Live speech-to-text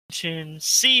Ascension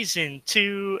Season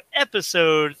 2,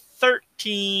 Episode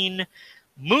 13,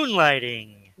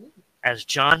 Moonlighting as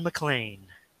John McLane.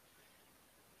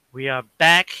 We are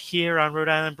back here on Rhode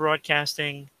Island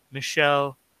Broadcasting.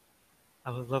 Michelle,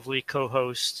 our lovely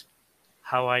co-host,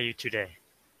 how are you today?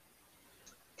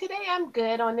 Today I'm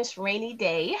good on this rainy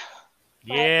day,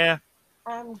 but Yeah,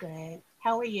 I'm good.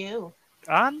 How are you?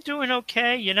 I'm doing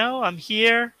okay. I'm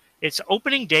here. It's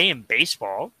opening day in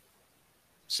baseball.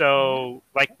 Yeah. So,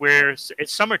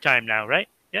 it's summertime now, right?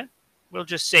 Yeah. We'll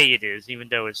just say it is, even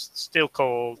though it's still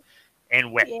cold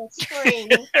and wet. Yeah, spring.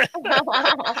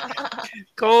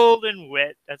 Cold and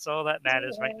wet. That's all that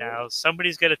matters right Yeah. now.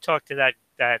 Somebody's got to talk to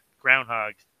that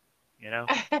groundhog. You know,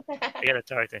 they got to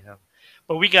talk to him.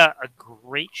 But we got a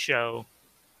great show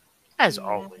as Yeah.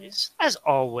 always. As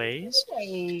always,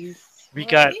 Anyways, we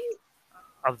got right?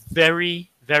 a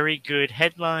very very good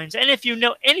headlines. And if you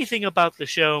know anything about the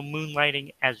show,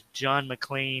 Moonlighting as John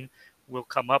McLane will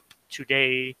come up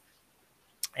today,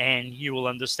 and you will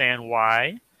understand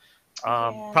why.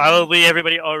 Yeah. Probably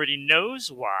everybody already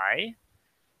knows why.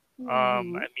 Mm-hmm. I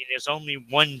mean, there's only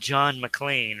one John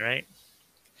McLane, right?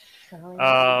 So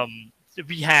yeah.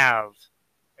 We have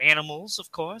animals,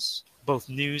 of course, both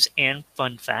news and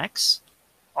fun facts.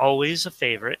 Always a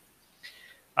favorite.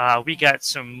 We got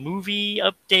some movie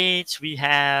updates. We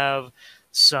have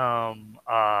some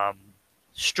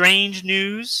strange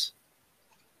news.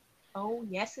 Oh,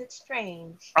 yes, it's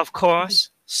strange. Of course,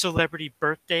 celebrity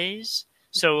birthdays.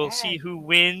 So we'll Yes. see who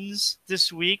wins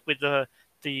this week with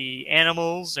the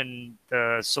animals and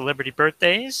the celebrity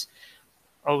birthdays.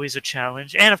 Always a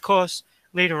challenge. And of course,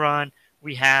 later on,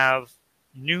 we have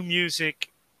new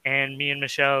music, and me and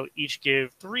Michelle each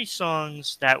give three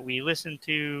songs that we listen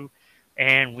to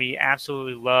and we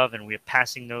absolutely love, and we're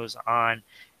passing those on.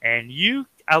 And you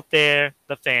out there,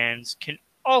 the fans, can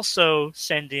also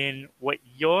send in what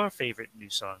your favorite new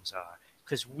songs are,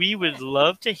 because we would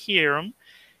love to hear them.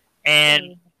 And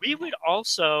So, we would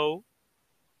also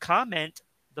comment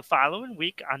the following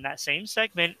week on that same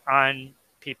segment on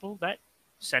people that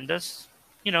send us,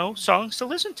 songs to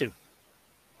listen to.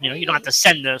 You don't have right. to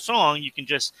send the song, you can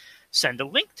just send a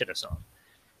link to the song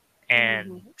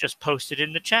and Mm-hmm. just post it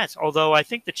in the chats. Although I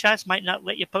think the chats might not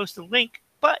let you post a link,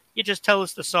 but you just tell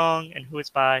us the song and who it's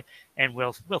by, and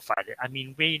we'll find it. I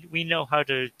mean, we know how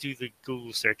to do the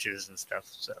Google searches and stuff.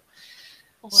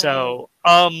 Right. So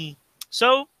um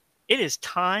so it is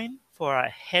time for our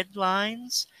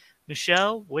headlines.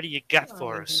 Michelle, what do you got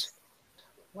for us? Headlines.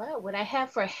 Well, what I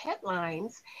have for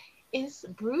headlines is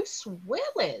Bruce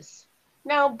Willis.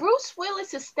 Now, Bruce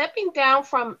Willis is stepping down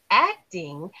from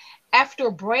acting after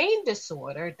brain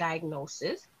disorder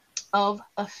diagnosis of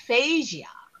aphasia,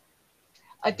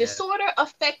 a Yeah. disorder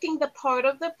affecting the part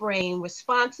of the brain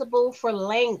responsible for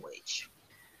language.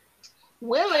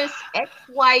 Willis'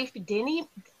 ex-wife Denny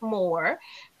Moore,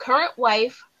 current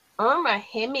wife Irma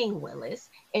Hemming Willis,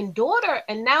 and daughter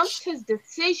announced his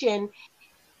decision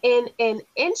in an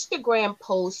Instagram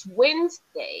post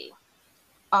Wednesday,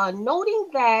 noting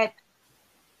that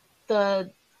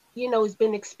the has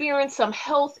been experiencing some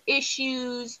health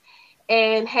issues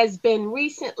and has been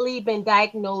recently been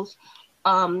diagnosed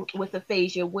with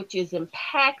aphasia, which is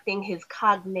impacting his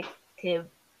cognitive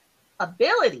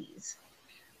abilities.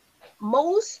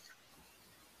 Most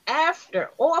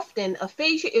often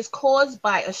aphasia is caused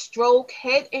by a stroke,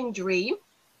 head injury,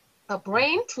 a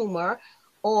brain tumor,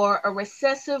 or a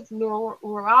recessive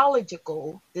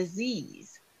neurological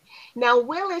disease. Now,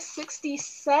 Willis,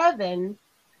 67,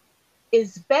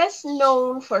 is best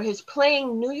known for his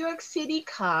playing New York City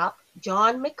cop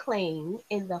John McLane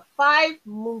in the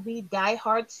five-movie Die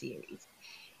Hard series.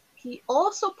 He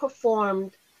also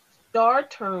performed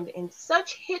star-turned in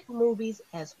such hit movies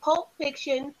as Pulp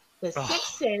Fiction, The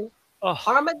Sixth Oh, Sense, oh,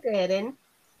 Armageddon,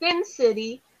 Sin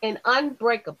City, and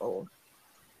Unbreakable.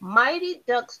 Mighty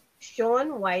Ducks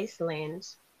Sean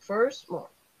Weisland's first one.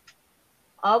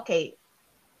 Okay,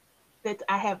 that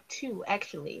I have two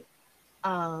actually.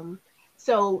 Um,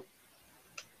 so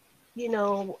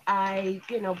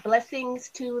blessings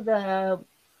to the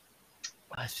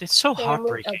it's so family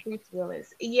heartbreaking. of Bruce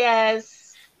Willis.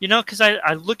 Yes. Because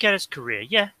I look at his career.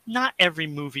 Yeah, not every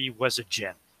movie was a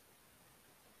gem.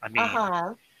 I mean,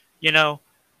 Uh-huh. you know,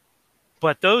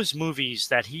 but those movies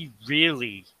that he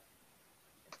really,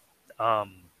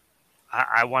 um,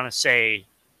 I want to say,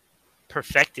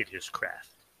 perfected his craft.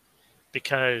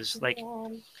 Because, like, Yeah.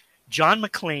 John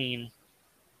McClane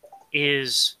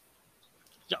is,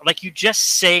 like, you just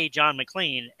say John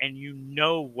McClane and you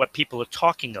know what people are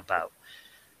talking about.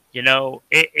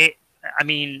 I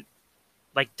mean,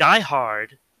 like Die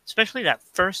Hard, especially that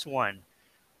first one,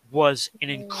 was an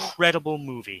Right. incredible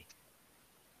movie.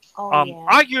 Oh yeah.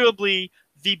 Arguably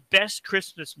the best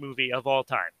Christmas movie of all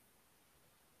time.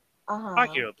 Uh-huh.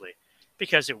 Arguably,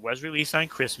 because it was released on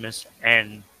Christmas,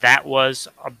 and that was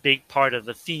a big part of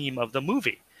the theme of the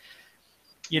movie.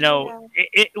 Yeah.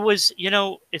 It was,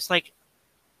 it's like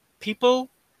people,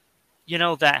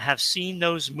 that have seen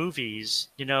those movies,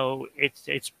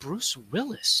 it's Bruce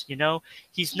Willis.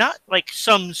 He's not like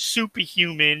some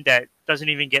superhuman that doesn't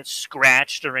even get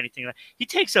scratched or anything. He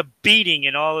takes a beating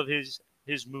in all of his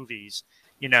movies,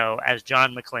 as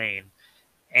John McLane,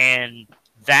 and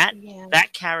that Yeah.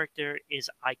 that character is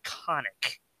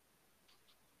iconic.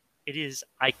 It is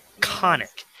Yes.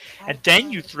 iconic. And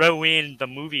then you Iconic. throw in the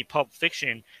movie Pulp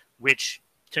Fiction, which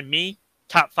to me,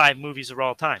 top five movies of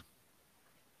all time.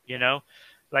 You know,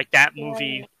 like that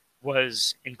movie Right.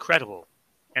 was incredible,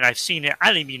 and I've seen it. I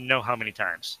don't even know how many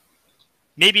times.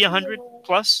 Maybe 100 Yeah.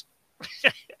 plus.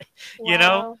 You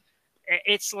know, Wow.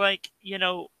 it's like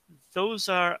those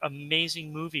are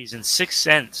amazing movies. And Sixth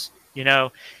Sense.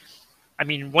 I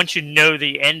mean, once you know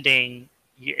the ending,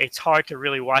 it's hard to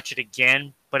really watch it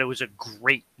again. But it was a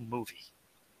great movie.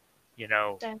 You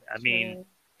know, That's I mean,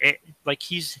 true. like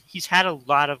he's had a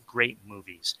lot of great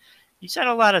movies. He's had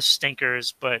a lot of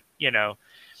stinkers, but you know,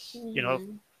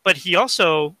 Hmm. but he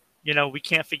also, we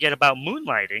can't forget about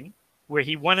Moonlighting, where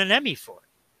he won an Emmy for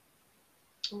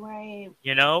it. Right.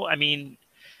 I mean,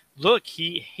 look,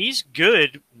 he's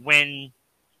good when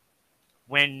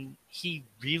he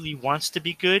really wants to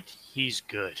be good. He's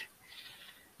good.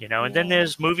 And then Yeah.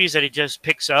 there's movies that he just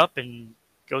picks up and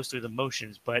goes through the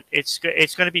motions. But it's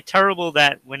going to be terrible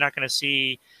that we're not going to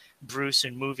see Bruce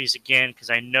in movies again, because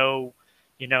I know,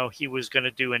 he was going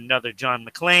to do another John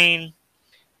McLane.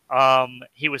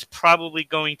 He was probably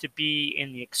going to be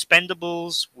in the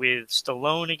Expendables with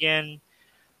Stallone again,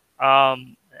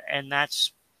 um, and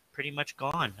that's pretty much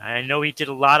gone. I know he did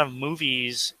a lot of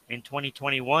movies in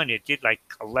 2021. It did like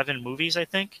 11 movies, I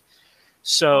think. Oh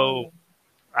So,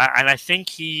 yeah. and I think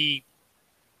he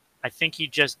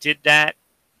just did that,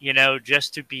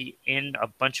 just to be in a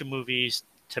bunch of movies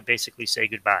to basically say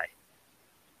goodbye.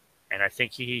 And I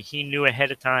think he knew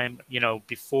ahead of time,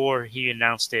 before he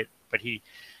announced it, but he,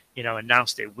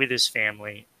 announced it with his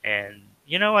family. And,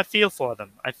 I feel for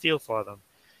them. I feel for them.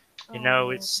 Oh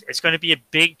yeah. It's going to be a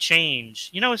big change.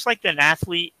 It's like an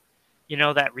athlete,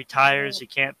 that retires. Right. He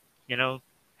can't,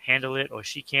 handle it, or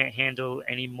she can't handle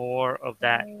any more of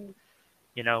that, Right.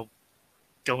 you know,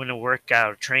 going to work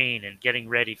out, train, and getting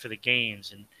ready for the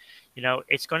games. And,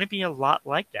 it's going to be a lot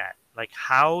like that. Like,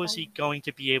 how is Oh, he going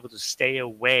to be able to stay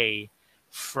away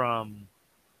from,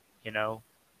 you know,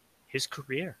 his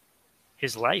career,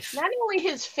 his life? not only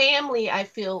his family, I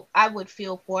would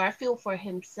feel for. I feel for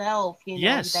himself, that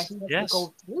Yes, he has to yes.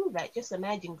 go through that. Just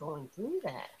imagine going through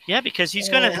that. Yeah, because he's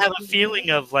going to And have a feeling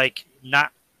of like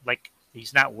not like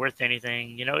he's not worth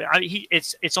anything.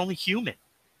 It's only human.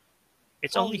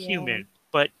 It's oh only yeah. human.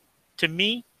 But to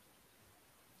me,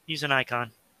 he's an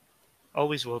icon.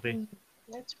 Always will be. Mm,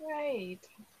 that's right.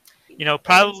 He will always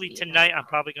Probably be an tonight I'm icon.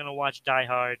 probably going to watch Die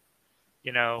Hard.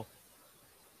 You know,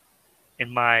 in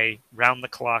my round the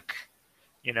clock.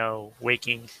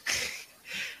 Waking.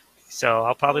 So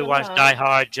I'll probably watch Uh-huh. Die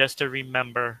Hard just to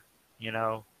remember. You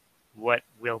know, what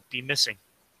we'll be missing.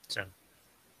 So.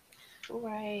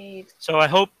 Right. So I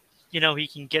hope he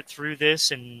can get through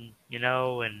this, and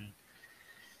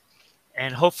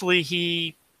and hopefully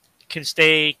he can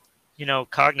stay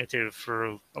cognitive for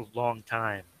a long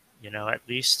time. At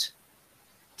least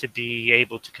to be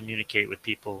able to communicate with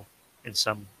people in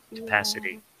some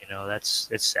capacity. Yeah, That's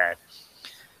it's sad.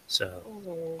 So it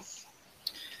is.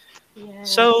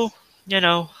 so Yes. you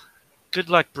know, good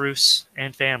luck, Bruce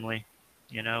and family.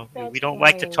 We That's don't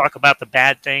like to right. talk about the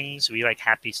bad things. We like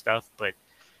happy stuff, but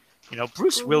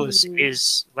Bruce Willis Mm-hmm.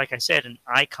 is, like I said, an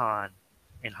icon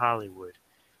in Hollywood.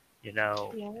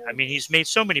 I mean, he's Yes. made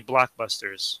so many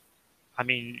blockbusters. I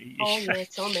mean, Oh yeah,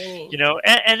 so many.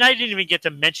 and I didn't even get to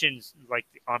mention like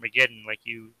Armageddon, like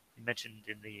you mentioned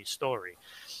in the story.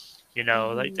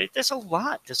 Like Mm-hmm. there's a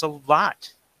lot. There's a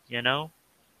lot. You know,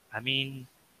 I mean,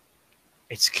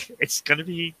 it's it's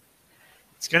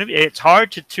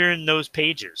hard to turn those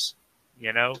pages.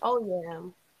 You know, Oh yeah.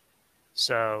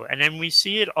 so and then we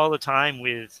see it all the time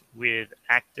with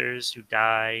actors who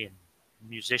die and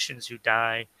musicians who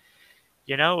die.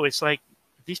 It's like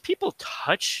these people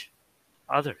touch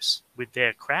others with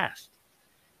their craft.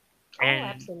 Oh, And,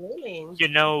 absolutely.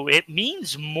 it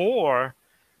means more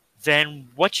than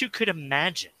what you could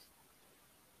imagine.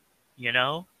 You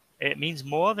know, it means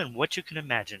more than what you can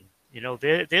imagine.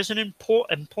 There's an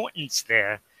importance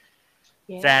there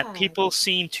that Yeah, people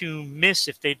seem to miss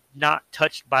if they're not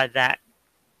touched by that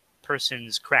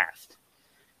person's craft,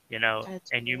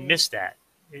 that's and you true. miss that.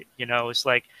 It's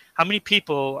like how many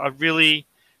people are really,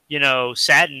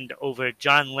 saddened over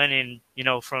John Lennon,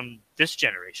 from this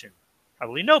generation?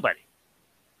 Probably nobody.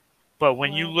 But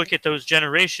when you Right. look at those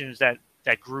generations that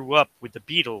grew up with the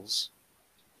Beatles,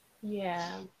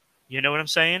 Yeah. you know what I'm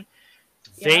saying?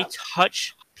 They Yep.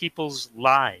 touch people's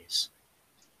lives.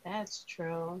 That's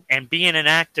true. And being an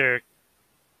actor,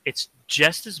 it's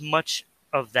just as much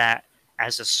of that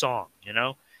as a song.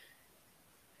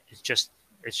 It's just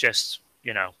it's just,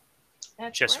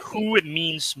 That's just right. who it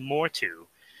means more to,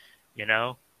 you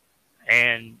know?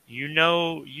 And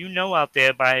out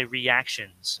there by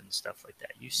reactions and stuff like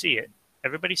that. You see it.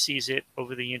 Everybody sees it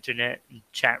over the internet and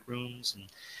chat rooms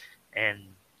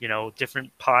and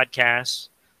different podcasts.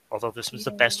 Although this was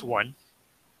the best Yeah. one.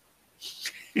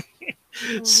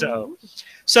 so Hmm.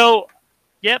 so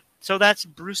yep. So that's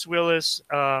Bruce Willis.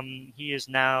 He is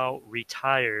now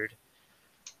retired.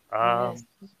 Yes. Um,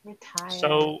 Retired.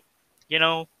 so you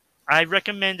know, I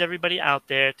recommend everybody out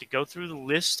there to go through the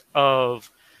list of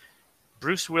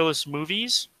Bruce Willis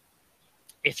movies.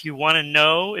 If you want to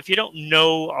know, if you don't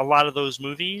know a lot of those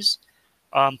movies,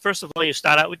 first of all, you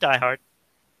start out with Die Hard,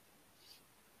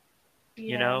 you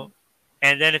Yeah. know,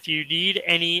 and then if you need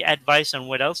any advice on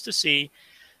what else to see,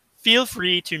 feel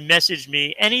free to message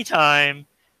me anytime,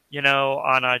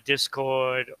 on our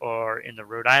Discord or in the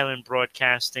Rhode Island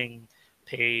Broadcasting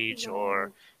page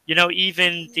or, Right.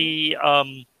 even the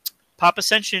Pop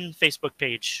Ascension Facebook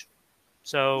page.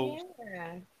 So,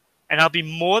 Yeah. and I'll be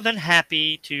more than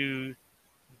happy to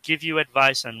give you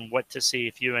advice on what to see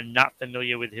if you are not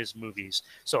familiar with his movies.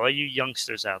 So, all you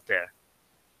youngsters out there.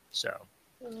 So,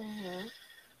 Hmm.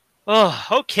 oh,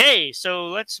 okay. So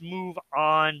let's move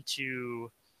on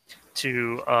to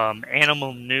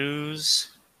animal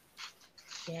news.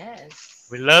 We Yes.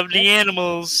 love the Let's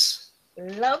animals.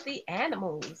 love the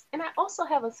animals. And I also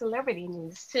have a celebrity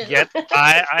news too. Yep,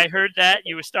 I heard that.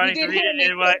 You were You starting to did read hear it, and me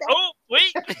you're say like, oh,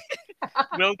 wait,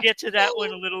 we'll get to that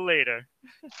one a little later.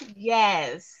 that?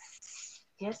 Yes.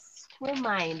 Just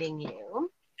reminding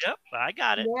you. Yep, I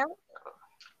got it.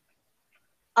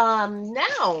 Now,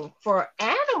 now for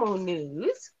animal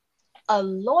news, a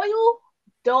loyal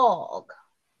dog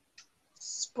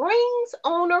springs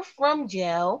owner from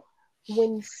jail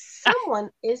when someone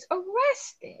is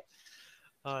arrested.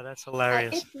 Oh, that's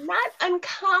hilarious. It's not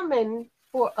uncommon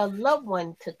for a loved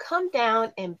one to come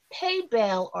down and pay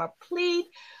bail or plead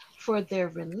for their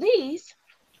release.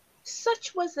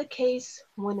 Such was the case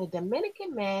when a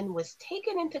Dominican man was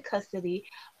taken into custody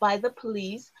by the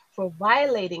police for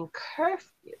violating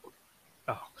curfew,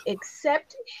 Oh, come on.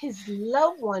 except his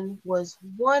loved one was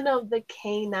one of the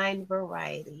canine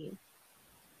variety.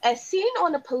 As seen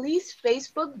on a police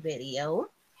Facebook video,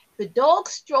 the dog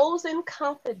strolls in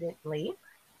confidently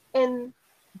and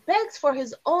begs for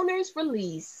his owner's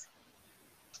release.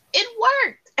 It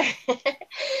worked.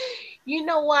 You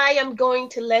know why I'm going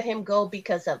to let him go?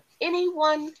 Because of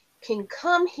anyone can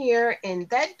come here, and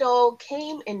that dog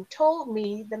came and told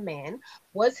me the man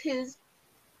was his,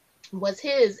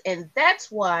 and that's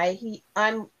why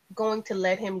I'm going to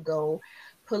let him go.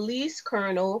 Police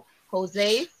Colonel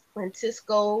Jose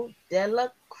Francisco de la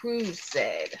Cruz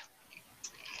said.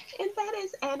 And that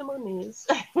is animal news.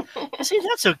 See,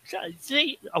 that's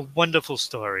a wonderful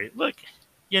story. Look,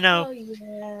 you know, Oh,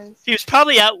 yes. he was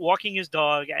probably out walking his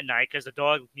dog at night because the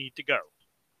dog needed to go,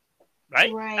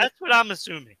 right? Right. That's what I'm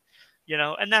assuming,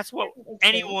 and that's what That makes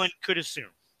anyone sense. could assume.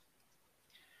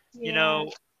 You Yeah.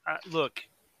 know, look,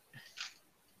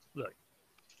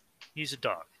 he's a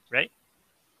dog, right?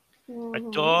 A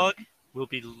Hmm. dog will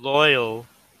be loyal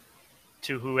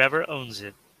to whoever owns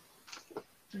it,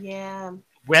 Yeah.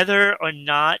 whether or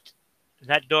not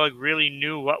that dog really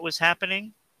knew what was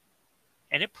happening,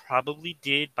 and it probably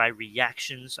did by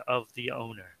reactions of the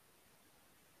owner,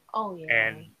 Oh,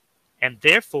 yeah. and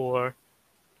therefore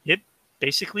it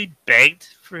basically begged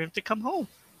for him to come home,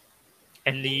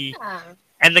 and the Yeah.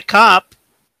 and the cop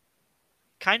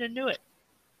kind of knew it,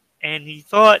 and he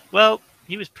thought, well,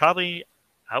 he was probably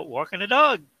out walking a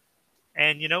dog,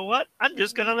 and you know what? I'm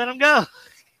just gonna let him go.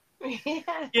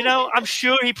 Yeah. I'm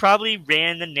sure he probably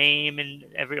ran the name and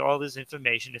all this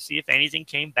information to see if anything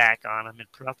came back on him, and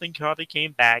nothing probably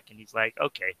came back. And he's like,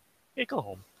 "Okay, yeah, go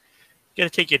home. You gotta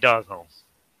take your dog home."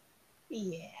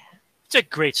 Yeah. It's a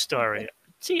great story.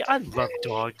 See, I love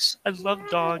dogs. I love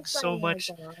Yes, dogs I so love much.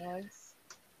 dogs.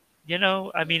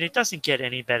 I mean, it doesn't get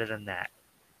any better than that.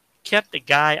 Kept the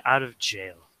guy out of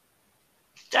jail.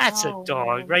 That's a Oh,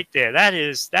 dog man. right there. That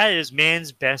is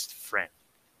man's best friend.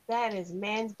 That is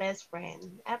man's best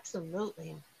friend.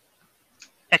 Absolutely.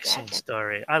 Excellent That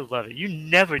story. I love it. You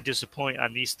never disappoint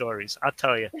on these stories. I'll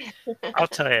tell you. I'll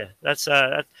tell you.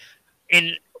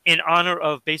 In in honor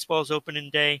of baseball's opening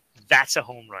day. That's a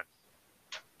home run.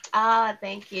 Ah,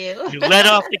 thank you. You led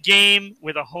off the game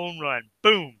with a home run.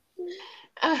 Boom.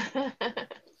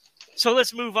 So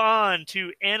let's move on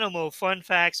to animal fun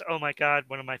facts. Oh my God,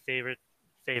 one of my favorite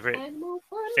Animal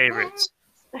fun favorites.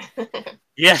 facts.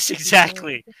 Yes, Yeah,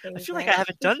 exactly. I feel like I favorite.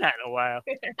 haven't done that in a while.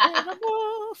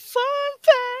 Animal fun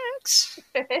facts.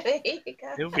 There you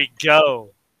go. Here we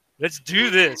go. Let's do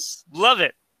this. Love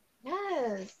it.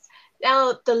 Yes.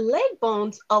 Now, the leg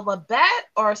bones of a bat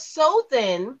are so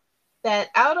thin that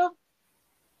out of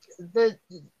the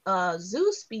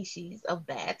zoo species of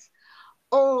bats,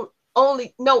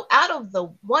 only no, out of the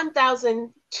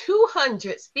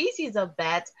 1,200 species of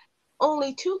bats,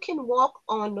 only two can walk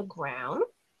on the ground.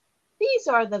 These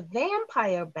are the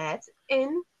vampire bats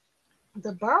and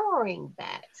the burrowing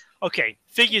bat. Okay,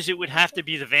 figures it would have to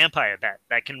be the vampire bat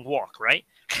that can walk, right?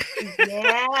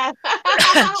 Yeah.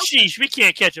 Sheesh, we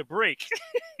can't catch a break.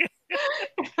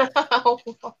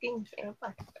 Fucking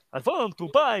vampire. I want to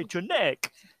bite your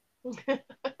neck.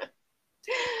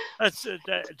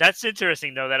 That's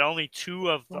interesting though. That only two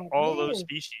of That all those is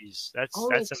species. That's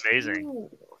only amazing. two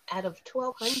out of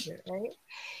 1,200, right?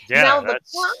 Yeah, Now, the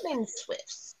that's common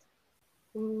swifts.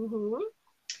 hmm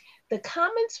The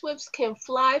common swifts can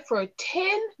fly for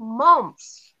 10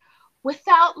 months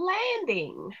without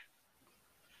landing.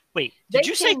 wait. Did They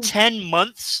you say can 10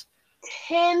 months?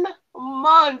 10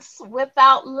 months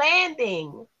without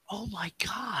landing. Oh my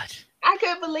God! I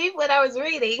couldn't believe what I was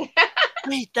reading.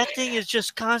 Wait, that thing is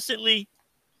just constantly.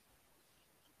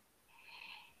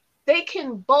 They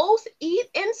can both eat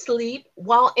and sleep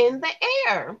while in the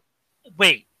air.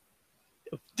 Wait.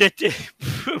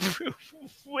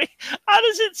 Wait, how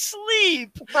does it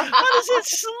sleep? How does it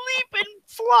sleep and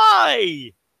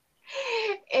fly?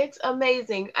 It's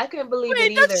amazing. I couldn't believe it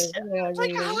Wait, either that's when I was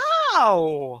like reading.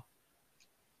 how?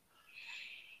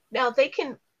 Now, they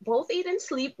can both eat and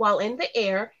sleep while in the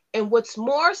air. And what's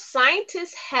more,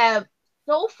 scientists have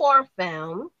so far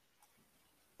found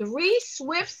three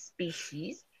swift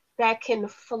species that can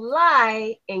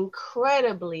fly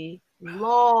incredibly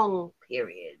long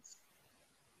periods.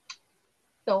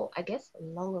 So I guess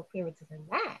longer periods than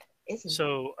that, isn't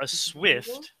it? So a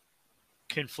swift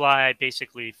can fly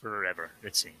basically forever.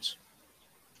 It seems.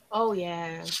 Oh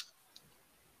yeah.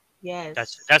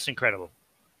 Yes. That's incredible.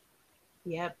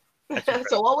 Yep. That's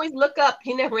So incredible. always look up.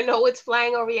 You never know what's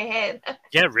flying over your head.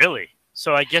 Yeah, really.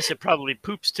 So I guess it probably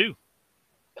poops too.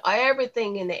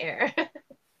 Everything in the air.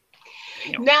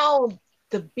 Damn. Now,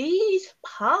 the bees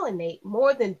pollinate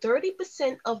more than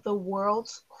 30% of the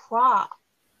world's crop.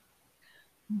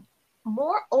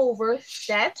 Moreover,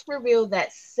 stats reveal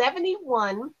that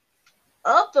 71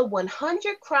 of the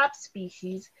 100 crop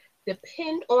species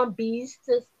depend on bees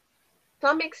to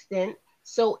some extent.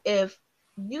 So if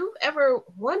you've ever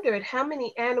wondered how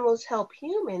many animals help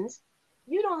humans,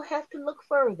 you don't have to look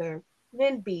further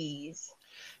than bees.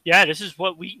 Yeah, this is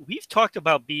what we've talked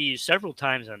about bees several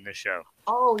times on this show.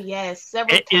 Oh, yes,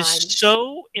 several It is times.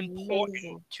 so important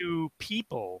Amazing. to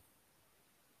people.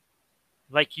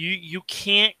 Like you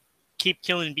can't keep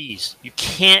killing bees. You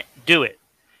can't do it.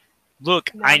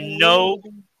 Look, Not only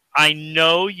I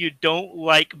know you don't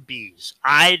like bees.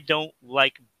 I don't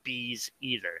like bees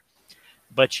either.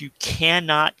 But you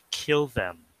cannot kill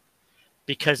them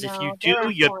because if you no, do, they're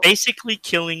you're important. basically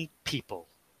killing people.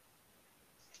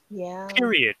 Yeah.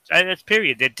 Period. That's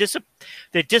period.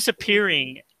 They're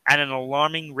disappearing at an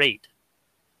alarming rate.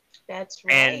 That's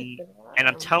right. And and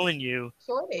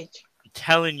Shortage. I'm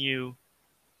telling you,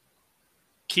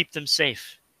 keep them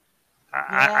safe.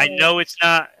 I Yeah. know it's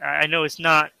not. I know it's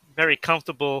not very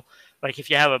comfortable. Like if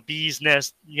you have a bee's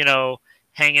nest,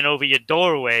 hanging over your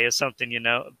doorway or something,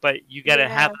 But you got to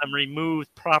have Yeah. them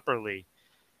removed properly.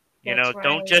 That's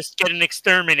Don't right. just get an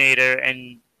exterminator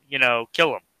and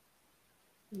kill them.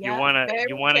 You Yep. wanna Very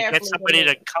you wanna get carefully somebody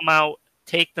to removed. come out,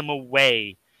 take them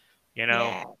away. You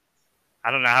know, Yeah.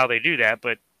 I don't know how they do that,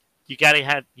 but you gotta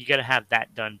have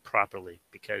that done properly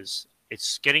because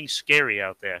it's getting scary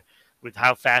out there with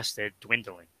how fast they're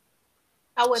dwindling.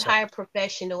 I would So hire a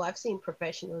professional. I've seen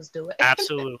professionals do it.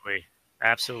 absolutely,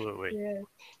 absolutely. Yeah.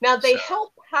 Now they So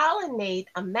help pollinate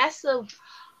a massive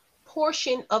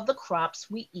portion of the crops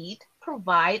we eat,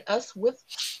 provide us with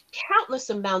countless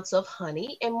amounts of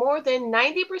honey, and more than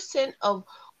 90% of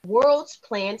world's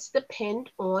plants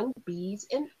depend on bees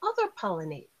and other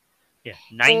pollinators yeah,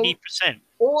 in 90%.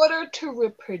 order to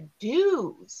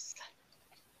reproduce.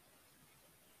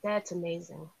 That's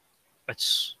amazing.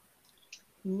 That's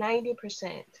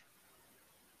 90%.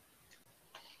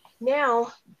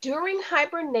 Now, during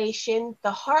hibernation,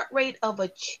 the heart rate of a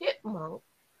chipmunk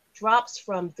drops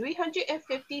from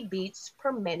 350 beats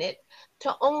per minute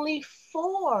to only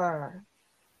 4.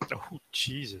 Oh,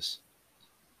 Jesus.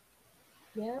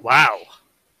 Yep. Wow.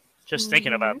 Just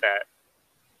thinking Mm-hmm. about that.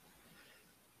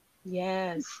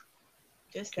 Yes.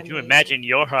 Just Could you amazing. imagine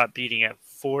your heart beating at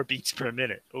 4 beats per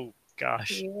minute? Oh,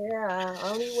 gosh. Yeah,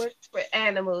 only works for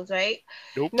animals, right?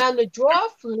 Nope. Now, the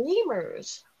dwarf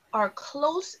lemurs are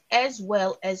close as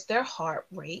well as their heart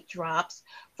rate drops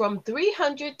from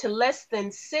 300 to less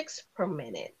than 6 per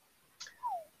minute.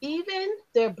 Even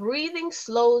their breathing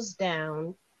slows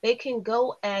down. They can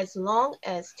go as long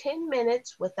as 10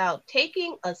 minutes without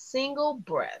taking a single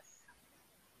breath.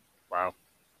 Wow.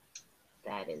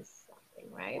 That is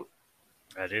something, right?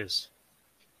 That is.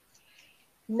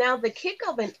 Now, the kick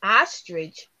of an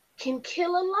ostrich can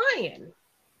kill a lion.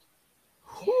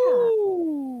 Yeah.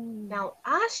 Ooh. Now,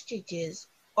 ostriches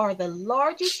are the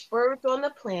largest birds on the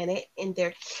planet, and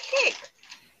their kick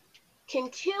can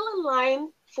kill a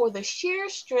lion for the sheer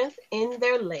strength in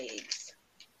their legs.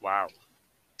 Wow.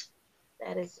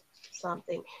 That is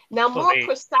something. Now, Well, more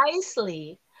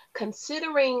precisely,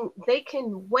 considering they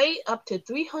can weigh up to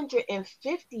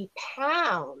 350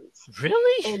 pounds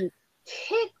really? and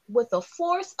kick with a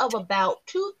force of about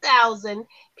 2,000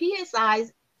 psi,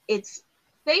 it's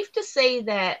safe to say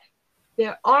that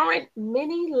there aren't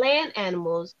many land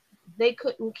animals they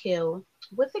couldn't kill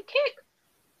with a kick.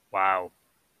 Wow.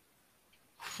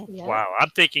 Yeah. Wow. I'm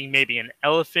thinking maybe an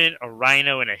elephant, a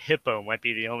rhino, and a hippo might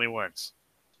be the only ones.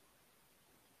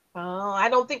 Oh, I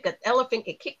don't think an elephant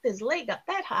could kick his leg up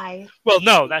that high. Well,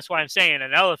 no, that's why I'm saying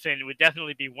an elephant would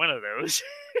definitely be one of those.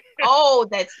 Oh,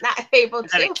 that's not able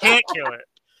That it to. can't kill it.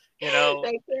 You know,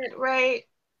 They can't, right?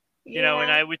 and Yeah.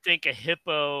 I would think a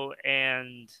hippo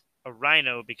and a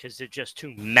rhino because they're just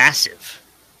too massive.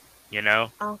 You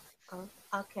know, Oh, oh,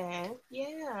 okay.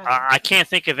 Yeah. I can't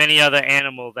think of any other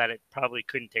animal that it probably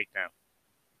couldn't take down.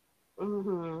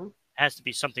 Mm-hmm. It has to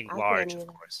be something I can't large, of either.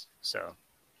 course. So,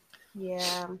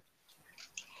 Yeah.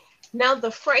 Now,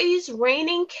 the phrase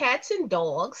raining cats and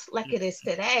dogs, like it is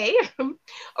today,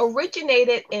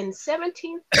 originated in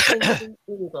 17th century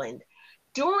England.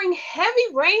 During heavy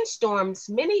rainstorms,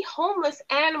 many homeless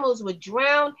animals would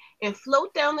drown and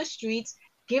float down the streets,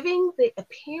 giving the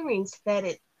appearance that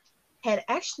it had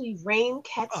actually rained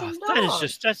cats oh, and that is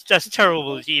dogs. just that's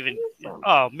terrible. Where To it even came from.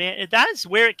 oh man, that's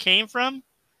where it came from.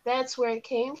 That's where it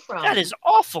came That is from.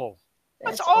 awful.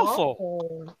 That's That's awful.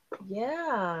 awful.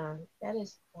 Yeah, that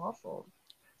is awful.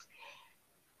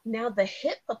 Now, the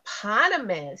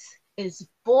hippopotamus is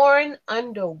born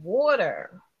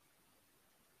underwater.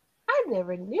 I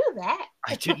never knew that.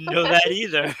 I didn't know that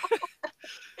either.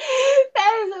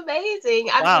 That is amazing.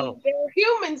 I Wow. mean, there are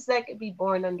humans that could be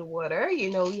born underwater.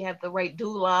 You know, you have the right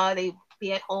doula, they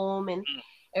be at home and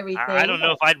I everything. don't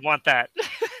know But if I'd want that.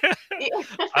 you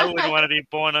I wouldn't want to be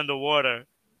born underwater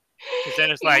because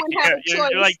then it's like wouldn't have a you're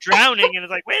choice. like drowning, and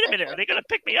it's like, wait a minute, are they gonna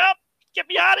pick me up? Get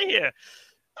me out of here!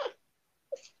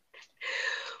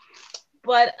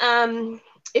 But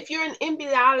if you're an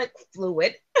embryonic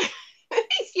fluid,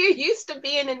 you're used to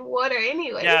being in water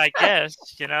Yeah, anyways. I guess.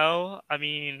 I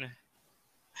mean,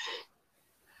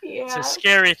 it's a Yeah.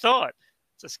 scary thought.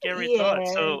 It's a scary thought.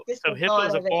 Yeah, just So the thought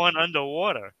hippos are of born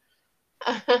underwater.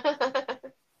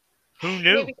 it. Who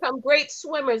They knew? become great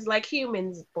swimmers like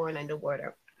humans born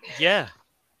underwater. Yeah.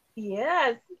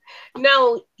 Yes.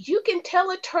 Now, you can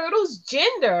tell a turtle's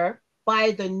gender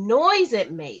by the noise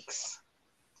it makes,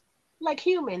 like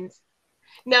humans.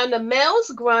 Now, the male's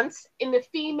grunts and the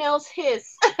female's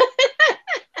hiss.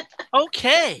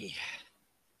 Okay.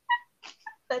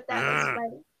 But that was Uh,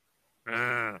 funny.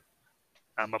 uh,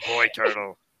 I'm a boy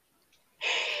turtle.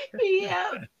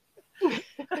 Yeah,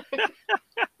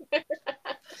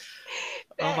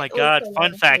 Oh that my was God!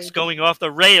 Fun facts hilarious. going off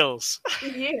the rails.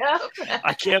 Yeah.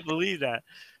 I can't believe that.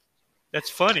 That's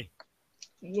funny.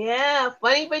 Yeah,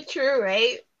 funny but true,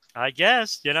 right? I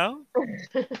guess.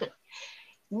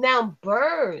 Now,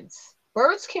 birds.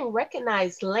 Birds can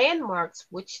recognize landmarks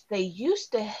which they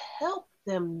used to help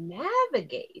them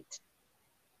navigate.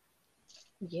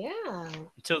 Yeah.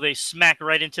 Until they smack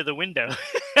right into the window.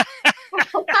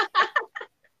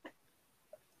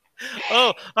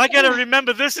 Oh, I gotta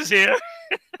remember this is here.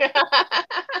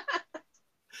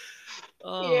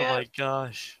 Oh Yeah. my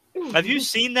gosh. Have you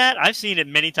seen that? I've seen it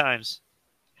many times.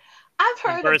 I've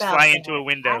When heard birds about fly into that. a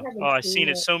I window. Oh, haven't I've seen seen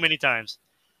it it. so many times.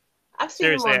 I've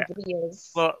seen them Seriously. on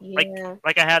videos. Well, Yeah.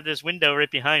 like I have this window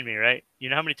right behind me, right? You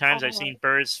know how many times I've Oh, seen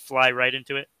birds fly right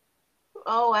into it?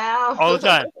 oh wow. All the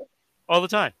time. All the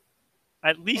time.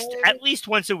 And, At least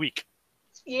once a week.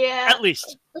 yeah. At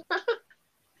least.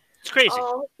 It's crazy.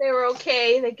 Oh, they were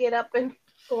okay. They get up and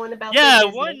going about their Yeah,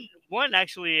 business. one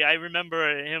actually, I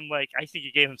remember him like I think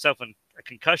he gave himself a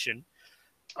concussion.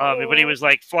 But he Oh, was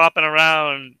like flopping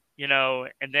around, you know,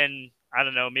 and then I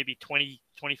don't know, maybe 20,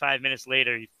 25 minutes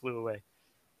later, he flew away.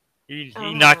 uh-huh.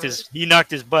 He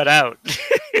knocked his butt out.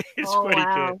 It's Oh, pretty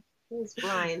good. wow. He's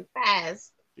flying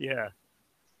fast. Yeah.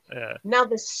 Now,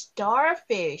 the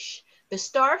starfish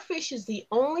is the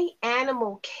only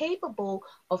animal capable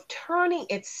of turning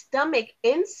its stomach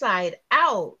inside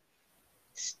out.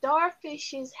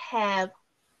 Starfishes have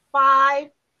 5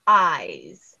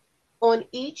 eyes on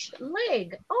each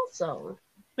leg, also.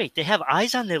 Wait, they have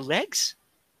eyes on their legs?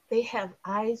 They have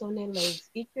eyes on their legs,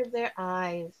 each of their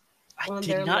eyes I on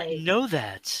did their not legs. know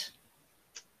that.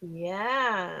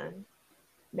 Yeah,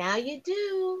 now you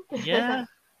do. Yeah.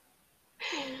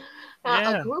 Now,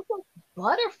 a Yeah. group of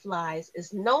butterflies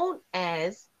is known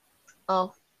as a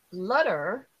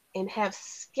flutter and have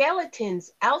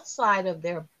skeletons outside of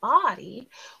their body,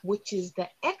 which is the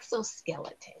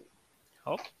exoskeleton.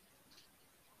 Oh,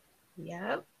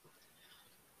 Yep.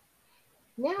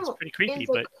 that's Now, pretty in creepy,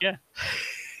 the but yeah.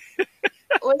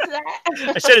 what's I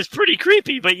that? said it's pretty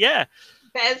creepy, but yeah.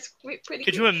 That's pretty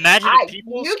Could you creepy. imagine if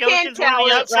people's You can't skeletons were on tell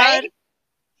the it, outside?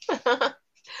 right?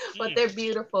 But Hmm, they're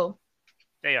beautiful.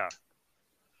 they are.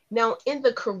 Now, in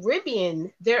the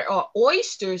Caribbean, there are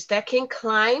oysters that can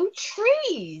climb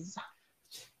trees.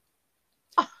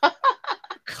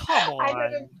 Come I've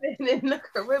never on. been in the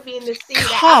Caribbean to see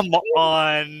that. Come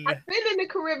on. I've been in the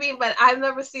Caribbean, but I've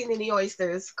never seen any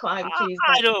oysters climb trees.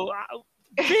 I don't.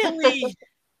 Really?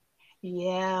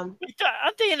 Yeah,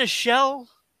 Aren't they in a shell?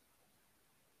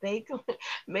 they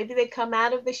maybe they come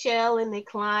out of the shell and they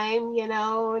climb, and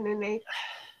then they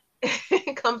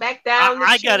come back down the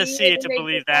I gotta tree see and it then to they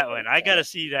believe get back that on one. I gotta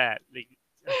see that. the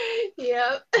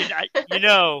Yep. You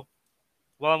know,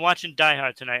 while I'm watching Die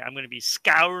Hard tonight, I'm going to be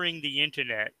scouring the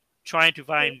internet trying to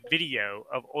find video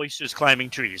of oysters climbing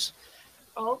trees.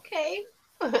 Okay.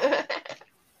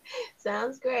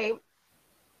 Sounds great.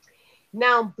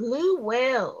 Now, blue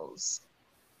whales.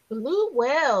 Blue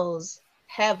whales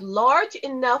have large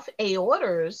enough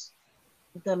aortas,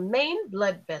 the main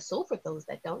blood vessel, for those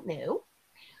that don't know,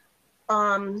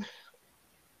 um,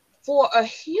 for a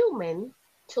human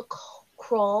to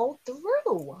crawl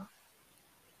through.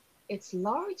 It's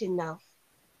large enough.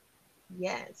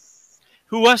 Yes.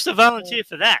 Who wants to volunteer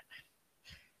for that?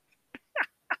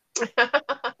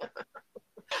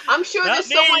 I'm sure Not there's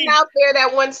someone me. out there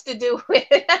that wants to do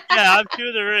it. Yeah, I'm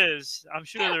sure there is. I'm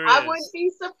sure I there wouldn't is. be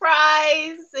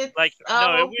surprised. Like, It's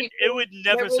no, it people would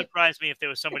never never surprise me if there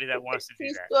was somebody that wants to do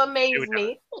cease that. to It amaze would never.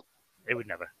 me. It would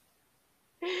never.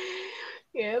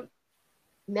 Yeah.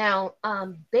 Now,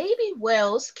 baby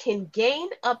whales can gain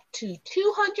up to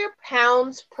 200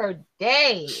 pounds per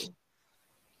day.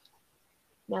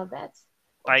 Now that's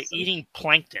By awesome. eating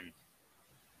plankton.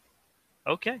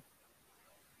 Okay.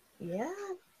 Yeah.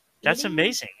 That's Eating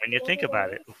amazing when you think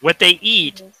about it. whales. What they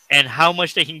eat Yes. and how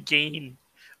much they can gain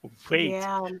weight.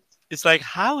 Yeah, It's like,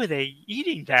 how are they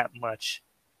eating that much?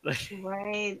 Like,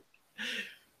 right.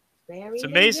 They're it's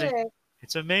eating amazing. good.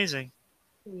 It's amazing.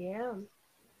 Yeah.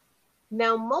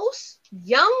 Now, most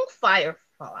young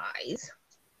fireflies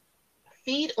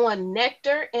feed on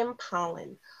nectar and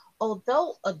pollen,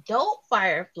 although adult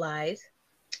fireflies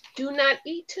do not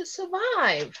eat to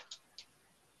survive.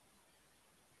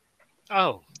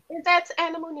 Oh, And that's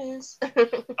animal news.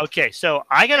 okay. So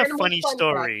I got a Animal funny fun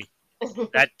story facts.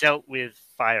 that dealt with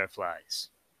fireflies.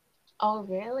 Oh,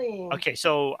 really? Okay,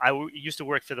 so used to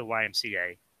work for the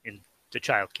YMCA in the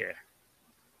childcare,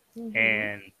 Mm-hmm.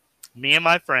 and me and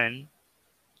my friend,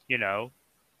 you know,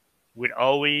 would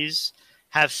always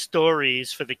have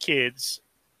stories for the kids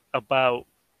about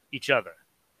each other.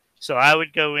 So I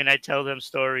would go in, I'd tell them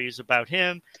stories about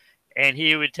him, and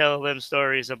he would tell them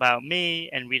stories about me,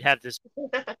 and we'd have this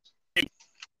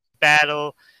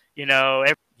battle,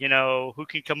 who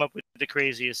can come up with the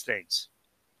craziest things.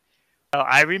 Well,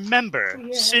 I remember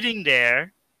Yeah. sitting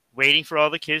there waiting for all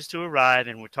the kids to arrive,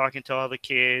 and we're talking to all the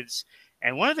kids,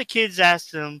 and one of the kids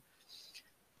asked him,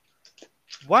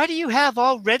 "Why do you have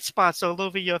all red spots all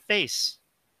over your face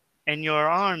and your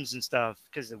arms and stuff?"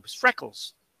 Because it was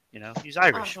freckles. He's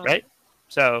Irish, Uh-huh. right?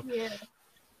 So, Yeah.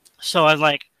 so I was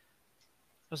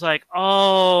like,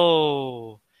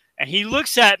 "Oh," and he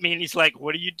looks at me and he's like,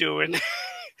 "What are you doing?"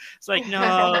 It's like,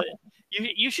 no,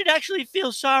 you should actually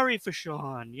feel sorry for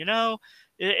Sean.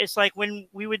 It's like when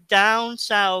we were down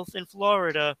south in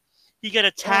Florida, he got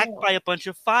attacked Oh. by a bunch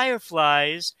of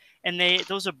fireflies, and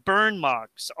those are burn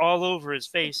marks all over his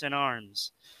face and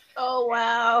arms. Oh,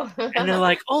 wow. And they're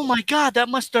like, "Oh my God, that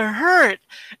must have hurt."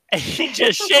 And he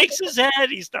just shakes his head.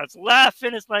 He starts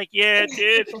laughing. It's like, "Yeah, it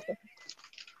did."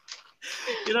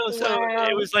 So it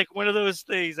Wow. was like one of those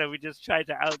things that we just tried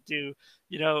to outdo,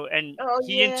 and Oh,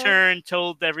 he in yeah. turn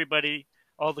told everybody,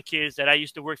 all the kids, that I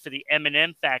used to work for the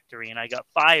M&M factory and I got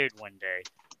fired one day.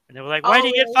 And they were like, "Why Oh, did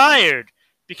he get really? fired?"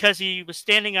 Because he was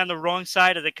standing on the wrong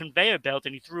side of the conveyor belt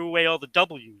and he threw away all the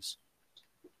W's.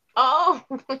 Oh.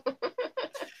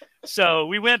 So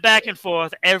we went back and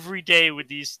forth every day with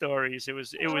these stories. It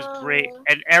was great. Oh,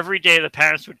 And every day the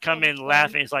parents would come that's in fun.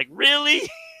 laughing. It's like, "Really?"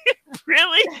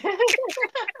 Really?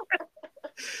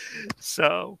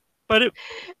 So, but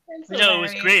That's it was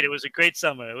hilarious. great. It was a great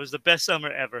summer. It was the best summer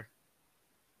ever.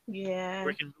 Yeah.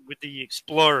 Working with the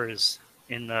explorers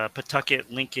in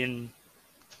Pawtucket, Lincoln,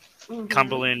 Mhm.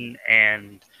 Cumberland,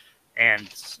 and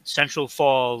Central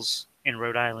Falls in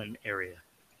Rhode Island area.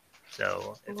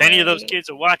 So, if any of those Right. kids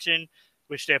are watching,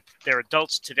 which they're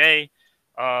adults today,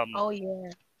 um, Oh,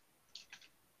 yeah.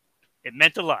 it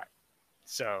meant a lot.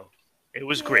 So, it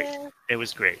was great. Yeah. It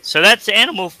was great. So that's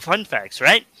animal fun facts,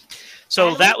 right? So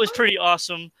Animal that was fun. pretty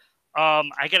awesome.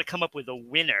 I got to come up with a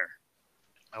winner.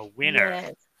 A winner.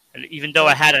 Yes. And even though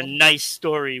I had a Okay. nice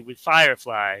story with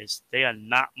fireflies, they are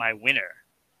not my winner.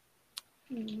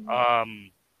 Mhm.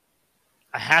 Um,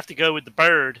 I have to go with the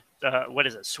bird. What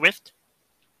is it? Swift,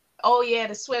 Oh, yeah,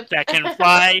 the Swift. that can I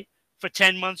fly for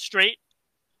 10 months straight.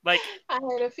 Like, had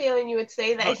a feeling you would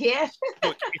say look, that. Yeah.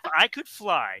 look. If I could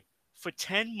fly for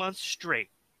 10 months straight,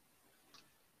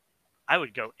 I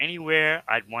would go anywhere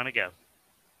I'd want to go.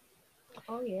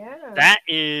 Oh, yeah. That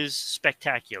is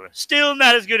spectacular. Still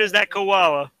not as good as that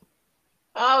koala.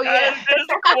 Oh, Not yeah. as good as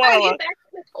the You koala. back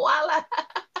to the koala.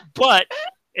 But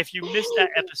if you missed that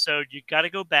episode, you got to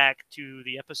go back to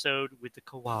the episode with the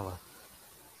koala.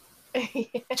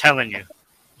 Telling you,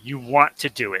 you want to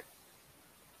do it.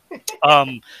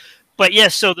 Um, but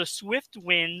yes, so the Swift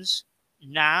wins.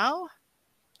 Now,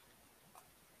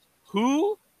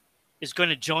 who is going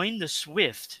to join the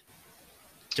Swift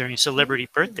during celebrity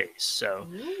birthdays? So,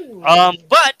 Ooh.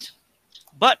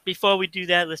 but before we do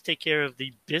that, let's take care of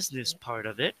the business part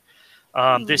of it.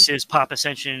 Hmm. This is Pop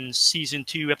Ascension Season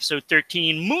 2, Episode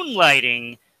 13,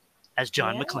 Moonlighting as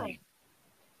John Yeah. McLane.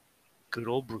 Good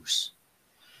old Bruce.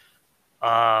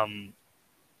 Um,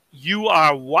 you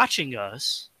are watching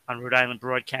us on Rhode Island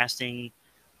Broadcasting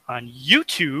on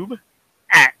YouTube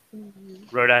at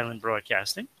Mhm. Rhode Island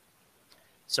Broadcasting.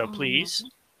 So please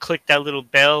Mhm. click that little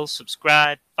bell,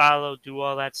 subscribe, follow, do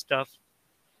all that stuff.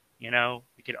 We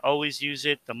could always use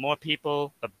it. The more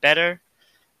people, the better.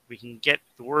 We can get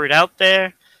the word out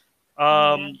there.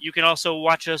 Yeah. You can also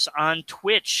watch us on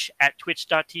Twitch at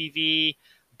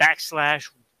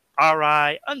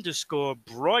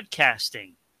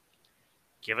twitch.tv/RI_broadcasting.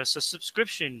 Give us a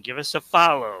subscription. Give us a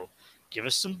follow. Give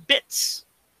us some bits.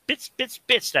 Bits, bits,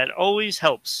 bits. That always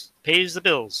helps. Pays the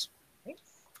bills.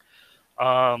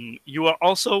 You are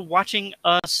also watching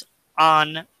us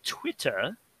on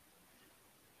Twitter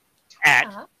at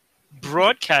Twitter.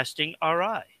 Broadcasting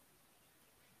RI.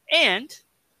 And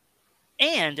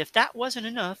if that wasn't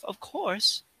enough, of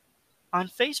course, on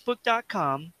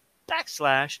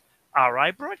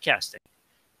Facebook.com/RI Broadcasting.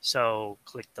 So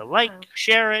click the like, Yeah.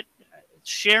 share it.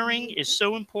 Sharing is Mhm.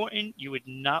 so important. You would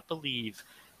not believe.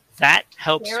 That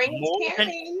helps Sharing is more than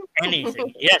caring.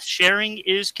 anything. Yes, sharing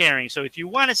is caring. So if you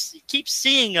want to keep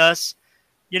seeing us,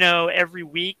 every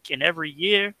week and every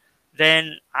year,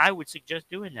 then I would suggest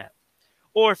doing that.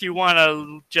 Or if you want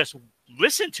to just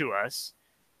listen to us,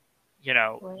 you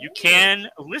Right. can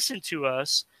listen to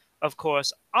us, of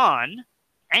course, on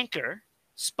Anchor,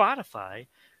 Spotify,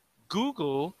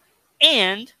 Google,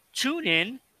 and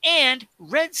TuneIn, and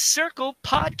Red Circle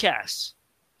Podcasts.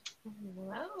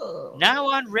 Whoa. Now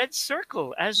on Red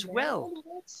Circle as Now well. in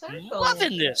that circle.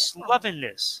 Loving this, Wow. loving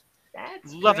this,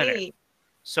 That's loving it. great.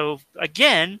 So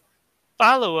again,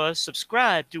 follow us,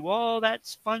 subscribe, do all that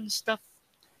fun stuff.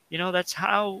 That's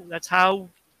how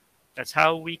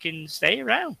we can stay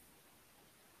around.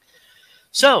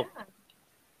 So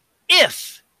Yeah.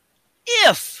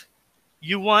 if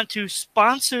you want to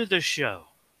sponsor the show,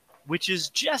 which is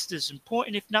just as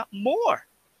important, if not more,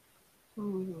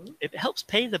 Hmm. it helps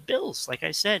pay the bills. Like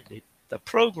I said, the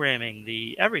programming,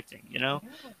 the everything. Yeah.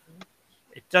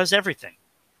 It does everything.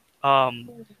 Um,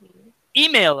 Mhm.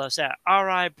 Email us at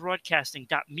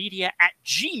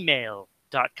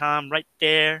ribroadcasting.media@gmail.com right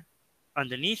there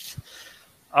underneath.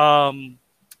 Um,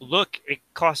 Look, it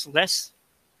costs less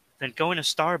than going to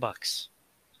Starbucks.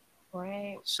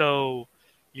 Right. So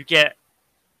you get,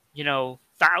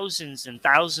 thousands and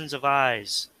thousands of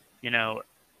eyes,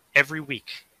 every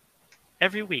week,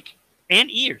 and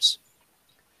ears.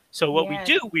 So what we Yes.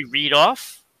 do, we read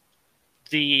off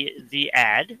the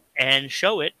ad and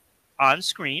show it on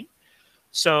screen.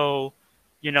 So,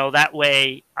 that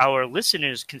way our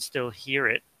listeners can still hear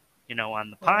it,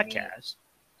 on the Right. podcast.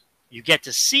 You get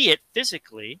to see it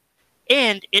physically,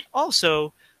 and it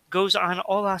also goes on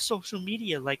all our social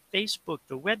media like Facebook,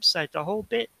 the website, the whole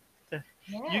bit.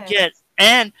 You get, Yes.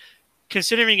 and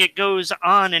considering it goes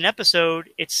on an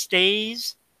episode, it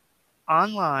stays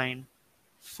online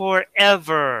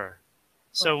forever.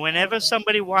 So whenever Forever.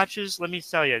 somebody watches, let me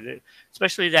tell you,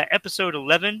 especially that episode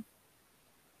 11,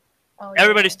 Oh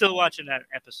everybody's yeah. still watching that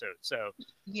episode. So,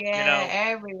 you Yeah, know,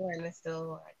 everyone is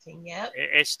still watching. Yep.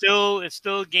 it's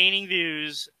still gaining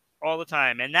views all the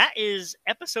time. And that is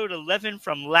episode 11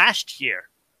 from last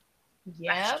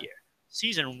Yep. year,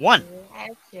 season 1.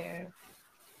 Last year.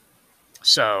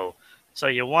 So,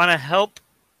 you want to help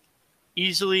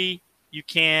easily you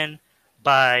can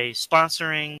by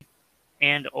sponsoring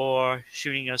and or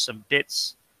shooting us some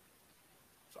bits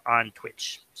on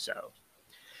Twitch. So,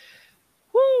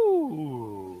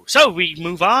 woo. So we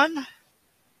move on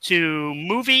to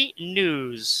movie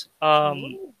news.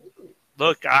 Ooh.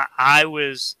 Look, I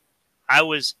was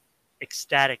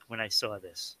ecstatic when I saw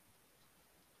this.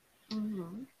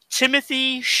 Mm-hmm.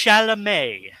 Timothy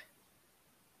Chalamet.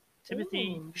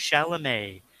 Timothy Ooh.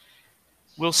 Chalamet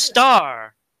will Shallow.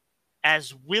 star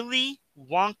as Willy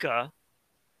Wonka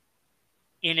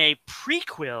in a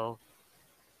prequel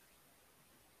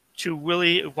to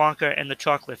Willy Wonka and the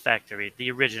Chocolate Factory, the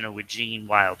original with Gene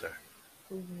Wilder.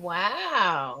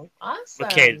 Wow.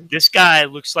 Okay, Awesome. this guy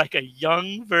looks like a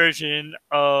young version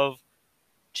of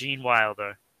Gene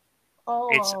Wilder.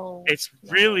 It's Oh, it's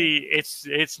nice. really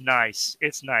it's nice.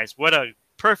 It's nice. What a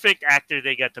perfect actor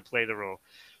they got to play the role.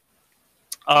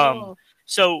 Um, Oh.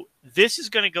 so this is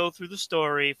going to go through the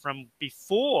story from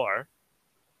before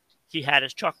he had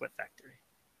his chocolate factory.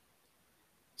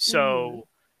 Mm-hmm. So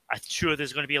I'm sure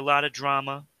there's going to be a lot of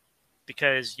drama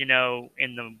because in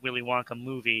the Willy Wonka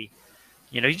movie,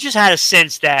 you just had a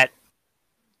sense that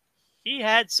he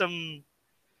had some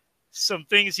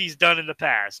things he's done in the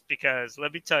past. Because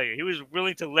let me tell you, he was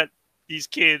willing to let these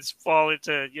kids fall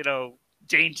into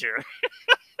danger.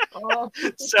 Oh.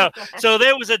 So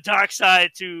there was a dark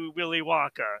side to Willy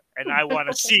Wonka, and I want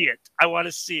to see it. I want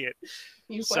to see it.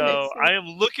 You want to So see? I am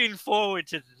looking forward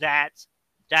to that.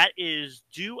 That is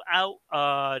due out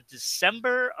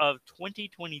December of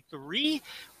 2023,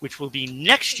 which will be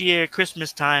next year,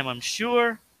 Christmas time, I'm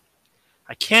sure.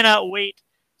 I cannot wait.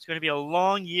 It's going to be a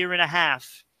long year and a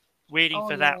half waiting Oh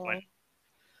for that one. yeah.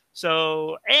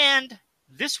 So, and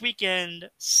this weekend,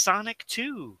 Sonic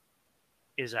 2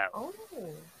 is out. Oh,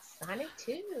 Sonic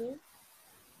 2.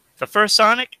 The first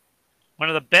Sonic, one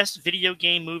of the best video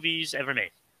game movies ever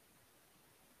made.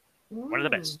 One of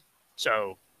the Mm. best.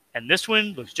 So, and this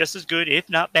one looks just as good, if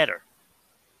not better.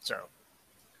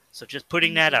 So just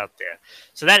putting that Mhm. out there.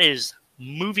 So that is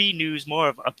movie news, more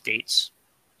of updates.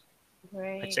 I'd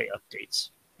Right. say updates,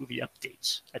 movie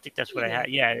updates. I think that's what I Yeah. had.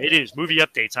 Yeah, it is movie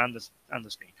updates on the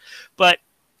screen. But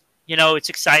it's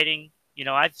exciting.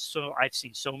 I've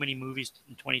seen so many movies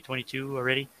in 2022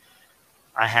 already.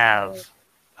 I Right. have.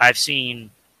 I've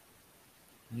seen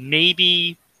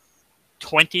maybe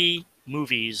 20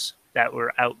 movies that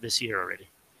were out this year already.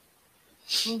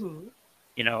 Mm-hmm.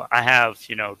 I have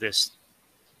this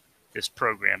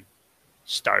program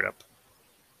startup,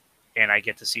 and I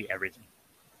get to see everything,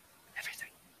 everything,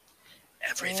 Yeah.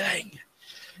 everything.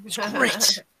 It's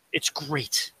great. It's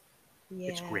great.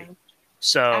 It's Yeah. great. I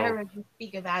So heard you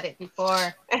speak about it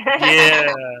before.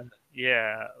 yeah,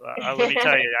 yeah. Let me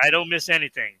tell you, I don't miss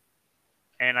anything,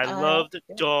 and I loved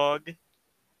Good. Dog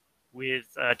with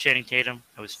Channing Tatum.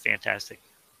 It was fantastic.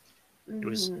 It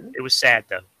was Mm-hmm. it was sad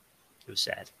though. It was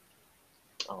sad.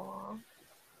 Oh.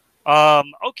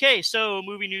 Okay, so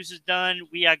movie news is done.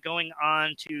 We are going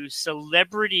on to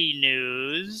celebrity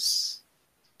news.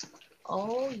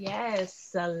 Oh yes,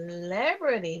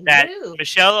 celebrity That news.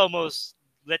 Michelle almost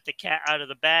let the cat out of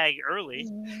the bag early.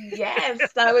 Yes,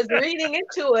 I was reading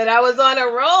into it. I was on a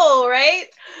roll, right?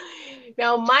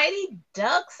 Now, Mighty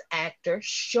Ducks actor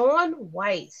Sean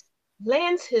Weiss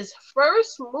lands his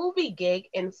first movie gig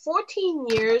in 14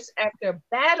 years after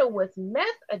battle with meth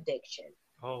addiction.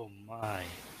 Oh my!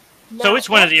 So Now, it's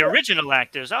one of the original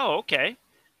actors. Oh, okay.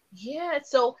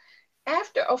 so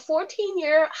after a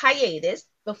 14-year hiatus,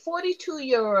 the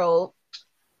 42-year-old,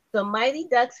 the Mighty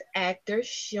Ducks actor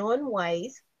Sean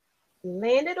Weiss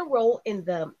landed a role in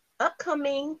the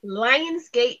upcoming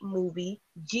Lionsgate movie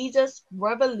Jesus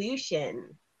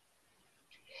Revolution.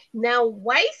 Now,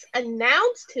 Weiss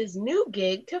announced his new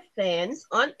gig to fans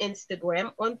on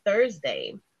Instagram on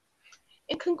Thursday.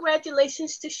 And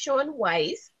congratulations to Sean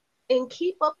Weiss. And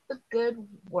keep up the good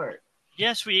work.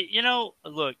 Yes,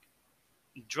 look,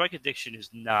 drug addiction is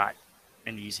not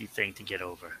an easy thing to get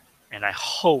over. And I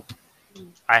hope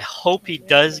he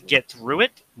does get through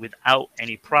it without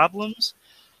any problems.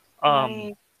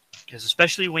 Right. Because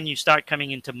especially when you start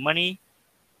coming into money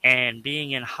and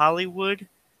being in Hollywood,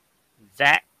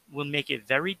 that will make it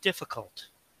very difficult.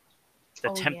 The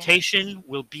Oh, yeah. temptation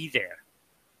will be there.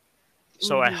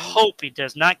 So I Hmm. hope he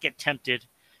does not get tempted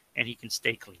and he can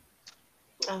stay clean.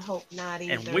 I hope not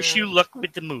And wish either. you luck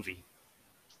with the movie.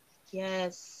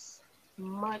 Yes.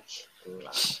 Much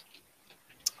love.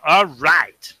 All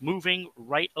right. Moving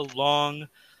right along.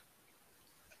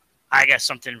 I got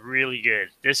something really good.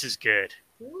 This is good.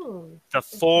 The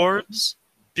Okay. Forbes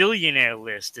billionaire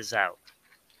list is out.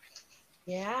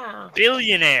 Yeah.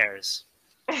 Billionaires.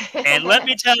 And let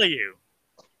me tell you,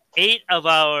 8 of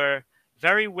our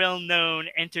very well-known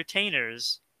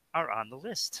entertainers are on the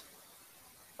list.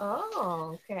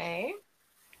 Oh, okay.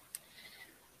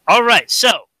 All right,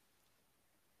 so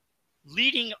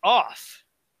leading off,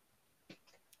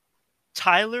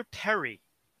 Tyler Perry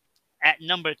at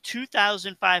number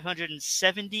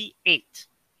 2,578.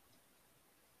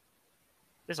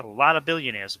 There's a lot of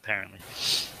billionaires, apparently.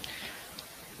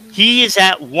 He is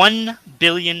at $1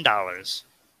 billion. Hmm.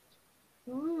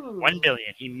 1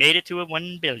 billion. He made it to a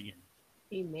 1 billion.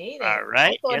 He made All it. I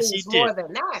right. thought Yes, it he was did. more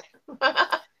than that.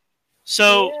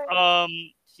 So, Yeah.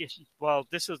 well,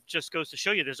 just goes to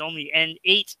show you there's only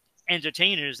 8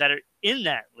 entertainers that are in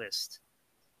that list.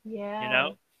 You Yeah.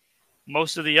 know,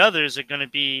 most of the others are going to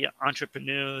be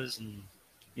entrepreneurs and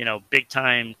big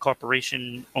time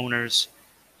corporation owners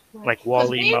Right. like Because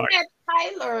Wally being Martin. that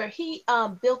Tyler, he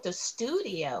built a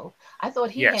studio. I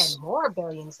thought he had Yes. more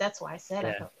billions. That's why I said I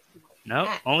Yeah. thought it was more than No,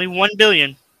 that. only 1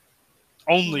 billion.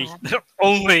 Only, Wow.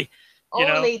 only. You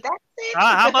know, Only that's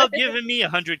how it. about giving me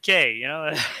 100K?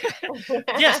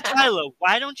 Yes, Tyler.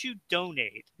 Why don't you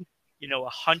donate?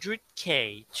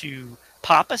 100K to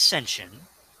Pop Ascension.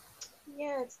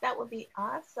 Yes, that would be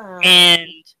awesome. And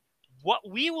what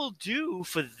we will do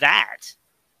for that,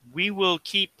 we will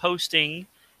keep posting,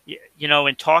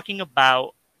 and talking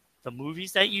about the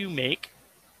movies that you make,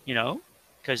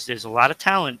 because there's a lot of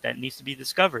talent that needs to be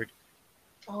discovered,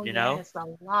 Oh you know, yes, a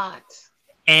lot.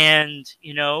 and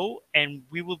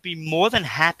we will be more than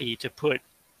happy to put,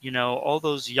 all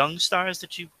those young stars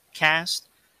that you cast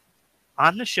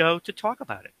on the show to talk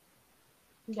about it.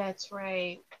 That's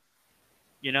right.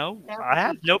 That I would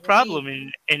have be no great.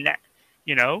 problem in that,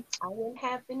 you know. I wouldn't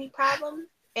have any problem.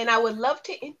 And I would love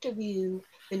to interview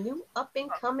the new up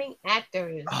and coming Oh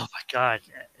actors. my God,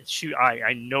 shoot!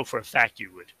 I know for a fact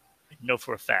you would. I know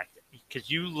for a fact because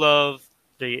you love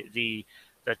the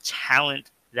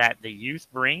talent that the youth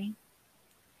bring,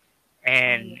 Oh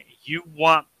and yeah. you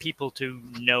want people to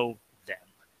know them.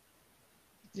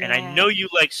 And I know Yes. you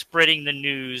like spreading the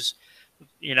news,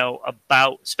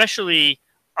 about especially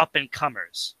up and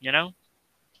comers.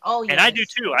 Oh And I do yes,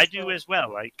 too. for I do sure. as well.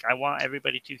 Like I want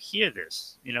everybody to hear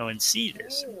this, and see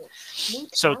this. And Right. New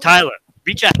so talent. Tyler,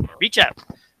 reach out,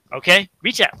 okay?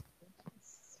 Reach out,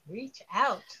 Reach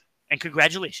out. and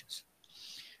congratulations.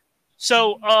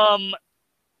 So,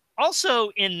 also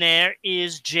in there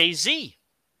is Jay Z.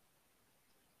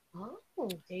 Oh,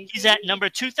 He's at Jay-Z. number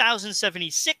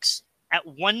 2,076 at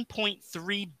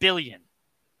 1.3 billion.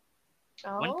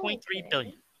 Oh, 1.3 okay.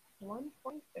 billion.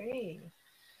 1.3.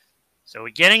 So we're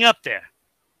getting up there.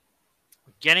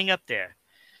 We're getting up there.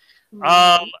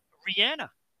 Mm-hmm. Rihanna,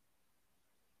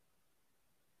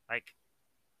 like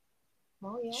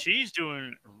Oh yeah. she's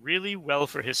doing really well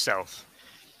for herself.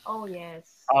 Oh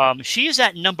yes. She is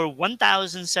at number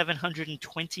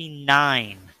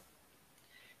 1,729.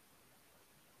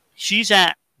 She's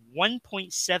at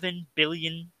 $1.7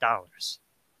 billion.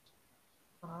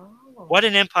 Oh. What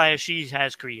an empire she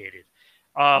has created.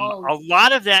 Oh. A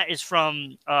lot of that is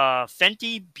from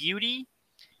Fenty Beauty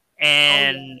Oh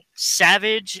and yeah.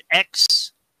 Savage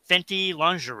X Fenty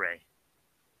Lingerie.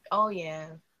 Oh yeah.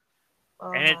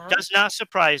 And it Uh-huh. does not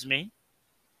surprise me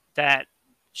that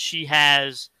she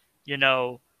has, you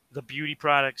know, the beauty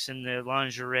products and the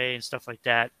lingerie and stuff like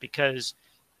that because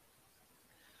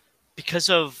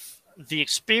of the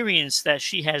experience that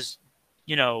she has,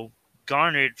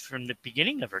 garnered from the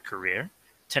beginning of her career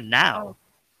to Oh, now.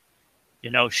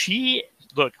 She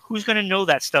look, who's going to know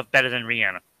that stuff better than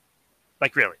Rihanna?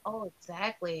 Like really? oh,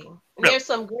 exactly. And Really? there's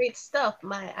some great stuff,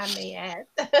 I may add.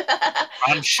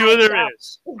 I'm sure I there doubt.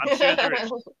 is. I'm sure there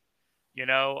is.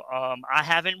 I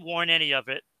haven't worn any of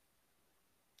it,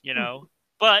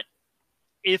 but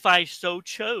if I so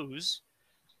chose,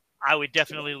 I would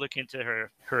definitely look into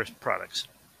her products.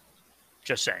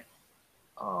 Just saying.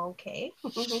 Okay.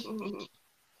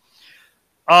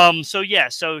 So yeah.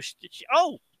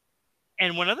 Oh,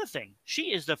 and one other thing.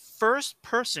 She is the first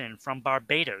person from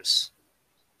Barbados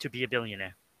to be a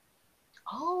billionaire.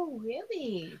 Oh,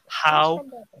 really? The first How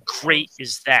from great Barbados.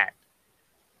 is that?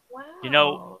 You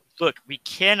know, Wow. look, we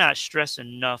cannot stress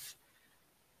enough,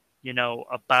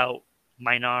 about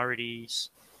minorities,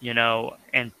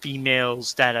 and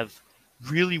females that have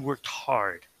really worked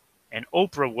hard. And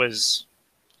Oprah was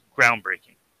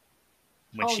groundbreaking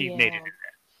when Oh, she made it. yeah.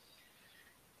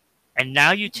 And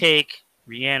now you take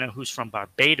Rihanna, who's from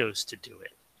Barbados, to do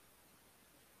it.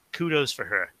 Kudos for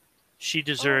her. She Oh,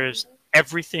 deserves yeah.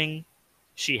 everything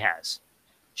she has.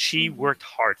 She Mhm. worked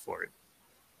hard for it.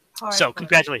 Hard So, for it. Now,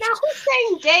 congratulations. who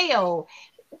sang Deo?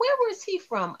 Where was he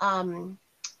from?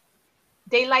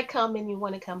 Daylight Come and You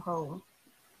Want to Come Home.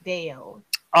 Deo.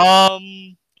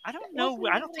 I don't know.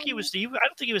 Wasn't I don't that think he was. I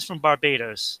don't think he was from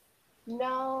Barbados.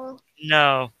 No.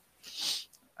 No.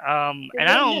 The And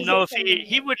I way don't know music if coming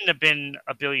he out. wouldn't have been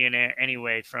a billionaire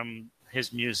anyway from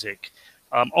his music,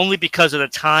 only because of the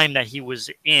time that he was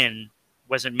in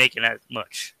wasn't making that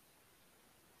much.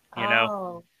 You know.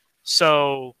 Oh,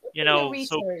 So in the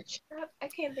so research. I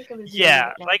can't think of his name yeah,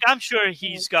 right now. like I'm sure Yeah.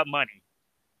 he's got money.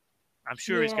 I'm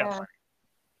sure he's got Yeah, money,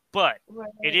 but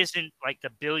it right. isn't like the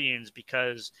billions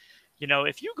because,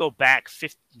 if you go back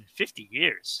 50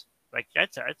 years, like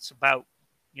that's about,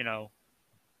 you know,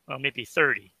 well, maybe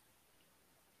 30.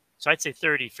 So I'd say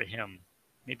 30 for him,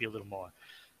 maybe a little more.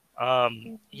 They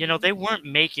Mhm. weren't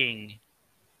making,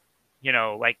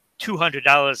 like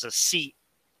 $200 a seat,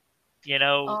 you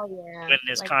know, Oh yeah, when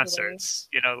there's like today. concerts,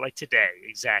 like today,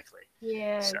 exactly.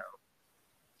 Yeah.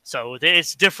 So,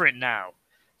 it's different now.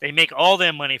 They make all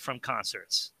their money from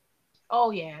concerts.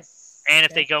 Oh yes. And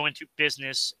if they That's go into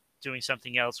business doing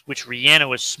something else, which Rihanna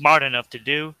was smart enough to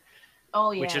do, oh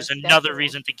which is yes, another definitely.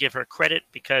 reason to give her credit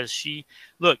because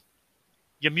look,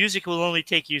 your music will only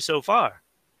take you so far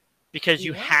because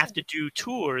you Yeah. have to do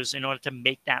tours in order to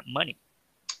make that money.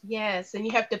 Yes, and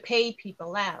you have to pay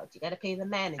people out. You got to pay the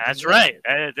That's managers. right.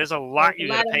 There's a There's lot a you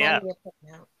got to lot of pay money out. you're putting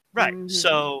out. Right. Hmm.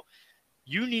 So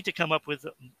you need to come up with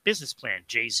a business plan.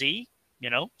 Jay Z,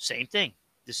 same thing.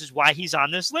 This is why he's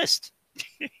on this list.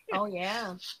 Oh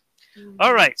yeah. All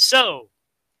Hmm. right. So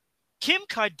Kim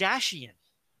Kardashian.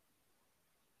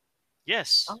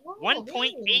 Yes, Oh really?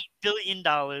 $1.8 billion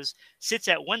sits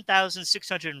at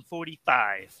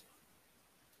 1,645.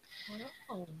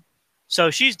 Wow. So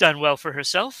she's done well for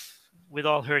herself with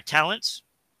all her talents.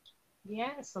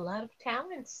 Yes, a lot of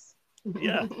talents.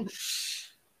 Yeah.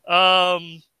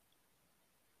 Um.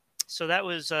 So that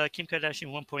was Kim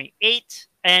Kardashian 1.8,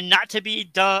 and not to be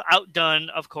outdone,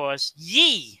 of course,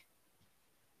 Yee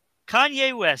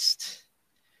Kanye West,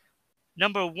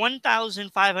 number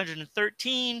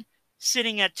 1,513,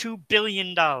 sitting at $2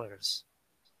 billion.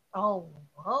 Oh,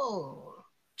 whoa.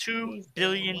 Two He's doing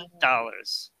billion well.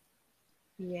 dollars.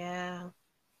 Yeah,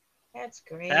 that's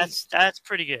great. That's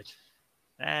pretty good.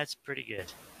 That's pretty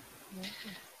good. Yeah.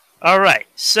 All right.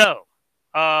 So,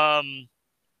 um,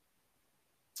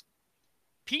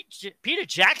 Peter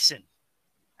Jackson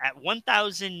at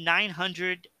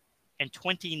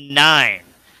 1,929,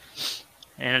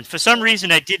 and for some Oh,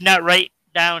 reason I did not write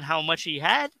down how much he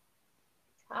had,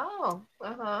 oh,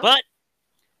 uh-huh. but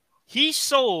he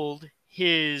sold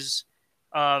his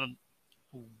um,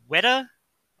 Weta,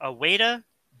 Weta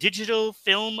digital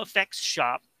film effects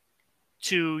shop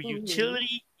to Hmm.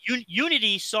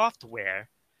 Unity Software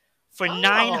for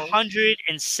nine Oh, hundred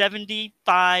and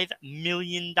 $75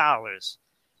 million.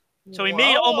 So he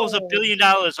made almost whoa. $1 billion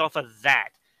off of that.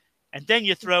 And then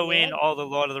you throw Yeah, in all the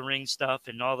Lord of the Rings stuff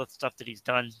and all the stuff that he's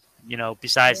done,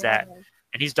 besides that. yeah,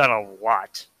 And he's done a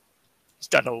lot. He's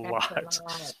done a that's a lot.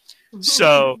 lot.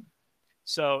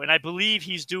 So, and I believe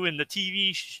he's doing the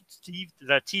TV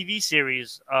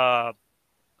series, the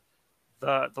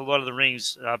Lord of the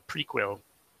Rings prequel.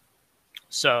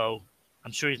 So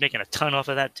I'm sure he's making a ton off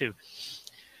of that too.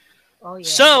 Oh, yeah.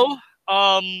 So,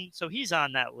 so he's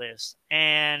on that list,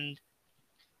 and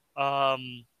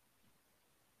um,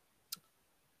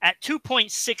 at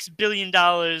 $2.6 billion,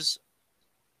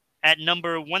 at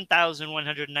number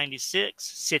 1,196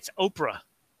 sits Oprah.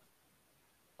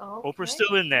 Oprah's Okay.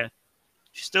 still in there.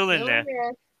 She's still in Still in there.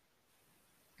 there.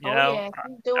 You Oh, know, yeah,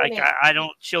 she's doing it. I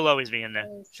don't. She'll always be in there.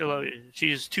 Seriously.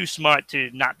 She's too smart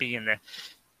to not be in there.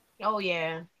 Oh,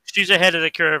 yeah. She's ahead of the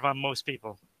curve on most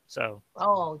people. So,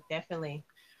 Oh, definitely.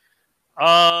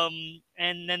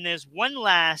 and then there's one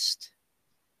last,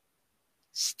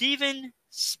 Steven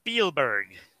Spielberg.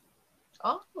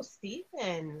 Oh,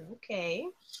 Stephen. Okay.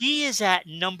 He is at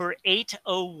number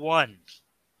 801.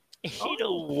 Oh,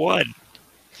 801.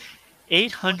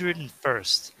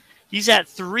 801st. He's at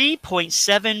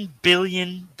 $3.7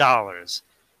 billion.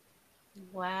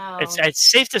 Wow.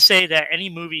 It's safe to say that any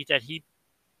movie that he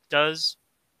does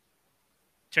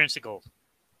turns to gold. Turns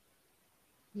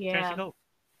to Yeah. gold.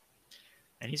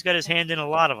 And he's got his hand in a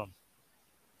lot of them.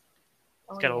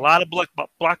 He's Oh got a yeah. lot of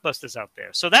blockbusters out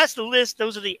there. So that's the list.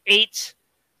 Those are the 8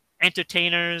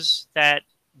 entertainers that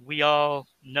we all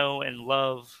know and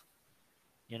love.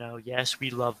 You know, yes, we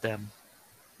love them.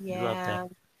 We love them.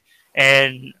 Yeah.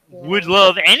 And would Yeah.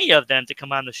 love any of them to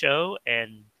come on the show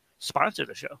and sponsor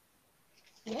the show.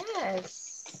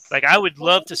 Yes. Like, I would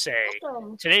love to Always say,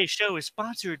 welcome. today's show is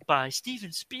sponsored by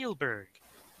Steven Spielberg.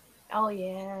 Oh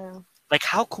yeah. Like,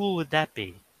 how cool would that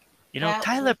be? You know, That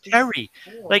Tyler would be Perry.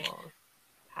 Like, cool.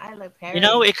 Tyler you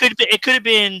know, Perry. it could have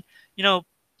been, you know,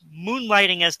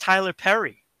 Moonlighting as Tyler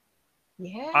Perry on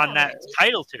Yeah. that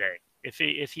title today if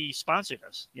he sponsored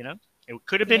us, you know? It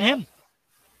could have been Yeah. him.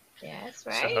 That's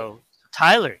right. So,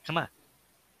 Tyler, come on.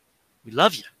 We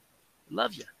love you. We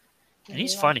love you. And We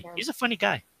he's love funny. him. He's a funny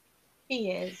guy.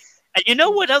 He is. And you know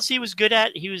what else he was good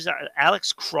at? He was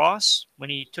Alex Cross when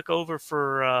he took over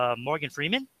for Morgan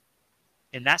Freeman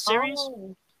in that series.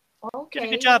 Oh, Did a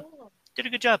good okay. job. Yeah. Did a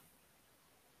good job.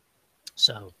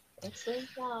 So, Excellent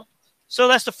job. so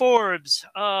that's the Forbes.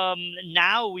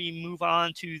 Now we move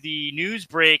on to the news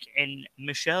break. And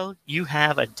Michelle, you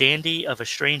have a dandy of a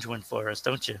strange one for us,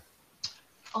 don't you?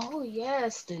 Oh,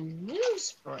 yes, the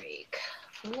news break.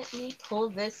 Let me pull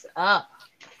this up.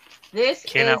 This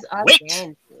Cannot is a wait.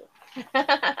 dandy.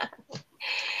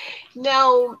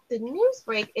 Now, the news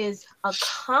break is a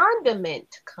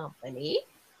condiment company.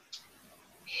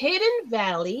 Hidden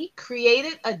Valley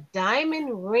created a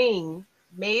diamond ring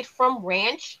made from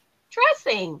ranch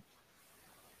dressing.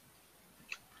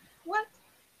 What?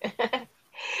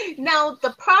 Now,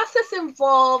 the process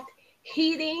involved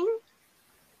heating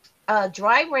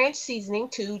dry ranch seasoning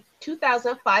to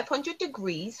 2,500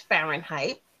 degrees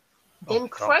Fahrenheit, Oh then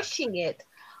God. crushing it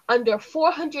under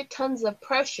 400 tons of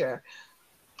pressure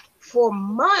for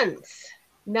months.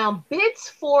 Now, bids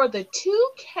for the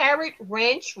 2-carat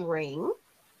ranch ring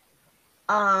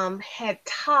had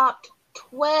topped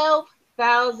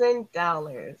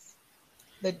 $12,000.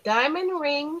 The diamond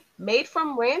ring made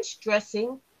from ranch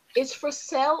dressing is for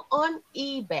sale on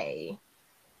eBay.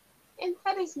 And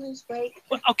that is Newsbreak.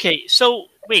 Well, okay, so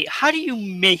wait, how do you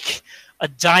make a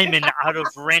diamond out of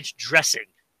ranch dressing?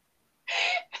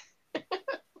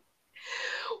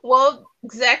 Well,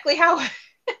 exactly how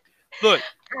Look,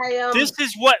 I this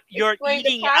is what you're explained the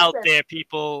eating out process. there,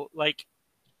 people. Like,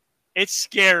 it's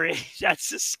scary.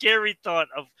 That's a scary thought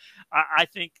of. I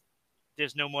think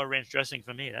there's no more ranch dressing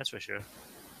for me. That's for sure.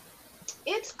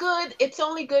 It's good. It's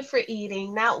only good for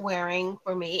eating, not wearing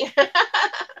for me.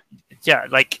 Yeah,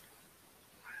 like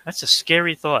that's a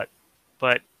scary thought,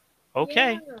 but Yeah.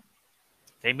 okay.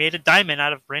 They made a diamond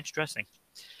out of ranch dressing.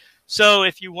 So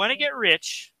if you want to get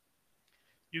rich,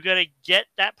 you got to get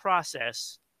that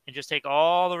process and just take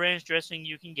all the ranch dressing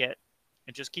you can get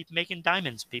and just keep making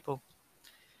diamonds, people.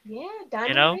 Yeah, You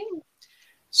diamond know? ring.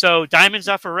 So diamonds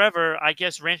are forever. I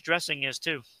guess ranch dressing is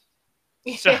too.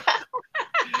 So Yeah.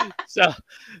 so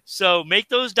so make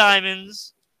those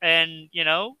diamonds and, you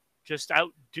know, just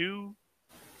outdo,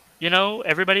 you know,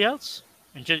 everybody else.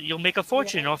 And you'll make a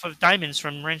fortune Yeah. off of diamonds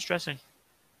from ranch dressing.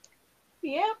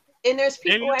 Yeah. And there's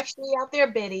Maybe people actually out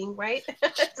there bidding, right?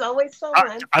 It's always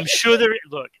someone. I'm sure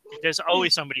look, there's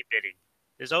always somebody bidding.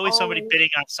 There's always somebody Always. bidding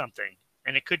on something.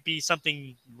 And it could be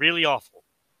something really awful,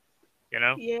 you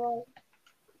know? Yeah.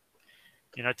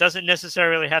 You know, it doesn't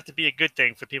necessarily have to be a good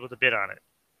thing for people to bid on it.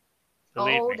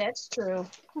 Believe Oh, me. that's true.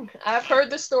 I've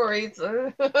heard the stories.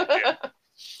 Yeah.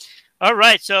 All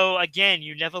right. So again,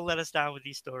 you never let us down with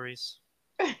these stories.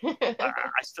 I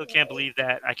still can't believe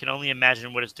that. I can only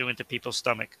imagine what it's doing to people's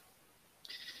stomach.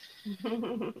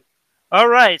 All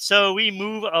right. So we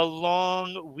move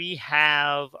along. We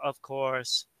have, of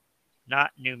course,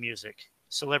 not new music,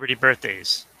 celebrity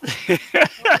birthdays. Oh,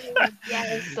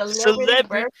 yes, celebrity Celebrity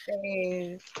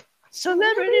birthdays. celebrity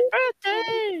Celebrity.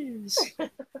 birthdays.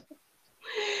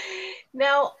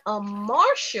 Now, a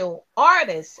martial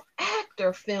artist,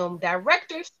 actor, film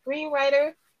director,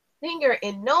 screenwriter, singer,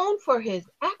 and known for his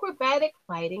acrobatic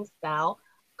fighting style,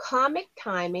 comic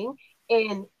timing,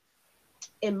 and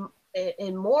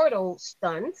immortal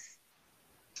stunts.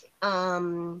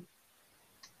 Um,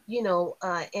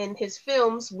 in his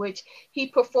films, which he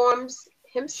performs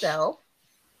himself,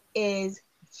 is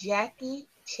Jackie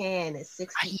Chan is I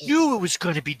 68. knew it was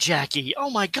going to be Jackie. Oh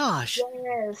my gosh.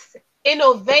 Yes.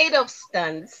 Innovative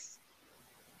stunts.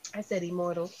 I said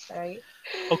immortal, sorry.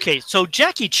 Okay, so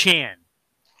Jackie Chan.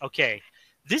 Okay,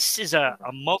 This is a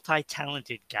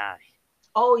multi-talented guy.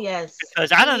 Oh yes,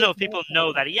 Because I don't he is know if people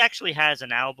know that he actually has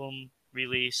an album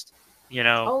released,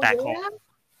 Oh back home.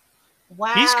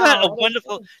 yeah. He's got Wow. a I didn't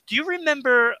wonderful. know. Do you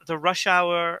remember the Rush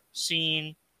Hour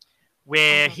scene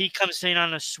where Uh-huh. he comes in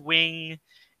on a swing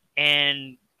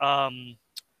and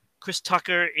Chris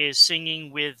Tucker is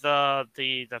singing with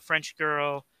the French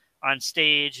girl on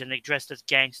stage, and they dressed as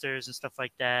gangsters and stuff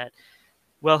like that.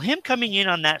 Well, him coming in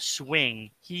on that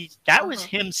swing, that was Uh-huh.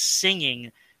 him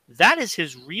singing. That is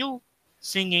his real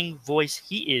singing voice.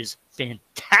 He is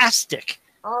fantastic.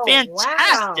 Oh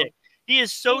wow. Fantastic. He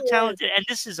is He so is. talented, and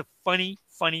this is a funny,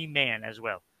 funny man as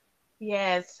well.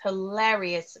 Yes,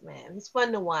 hilarious, man. He's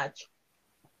fun to watch.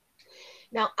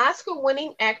 Now,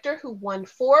 Oscar-winning actor who won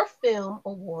 4 film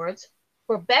awards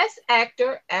for Best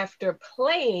Actor after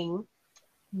playing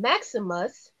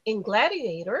Maximus in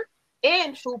Gladiator,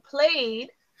 and who played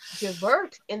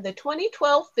Javert in the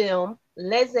 2012 film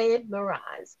Les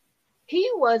Miserables. He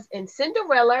was in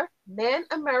Cinderella, Man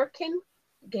American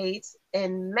Gates,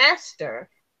 and Master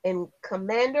and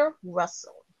Commander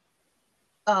Russell.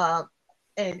 Uh,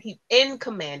 and he in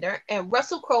Commander, and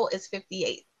Russell Crowe is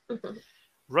 58.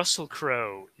 Russell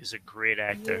Crowe is a great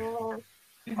actor.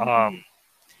 Yeah. Um,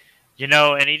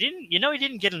 and he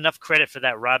didn't get enough credit for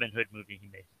that Robin Hood movie he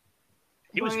made.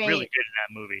 He was really Right. good in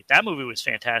that movie. That movie was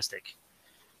fantastic.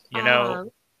 You know, Uh-huh.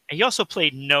 and he also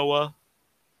played Noah.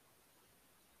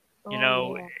 You Oh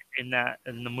know, yeah.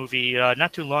 in the movie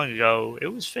not too long ago. It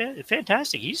was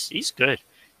fantastic. He's good.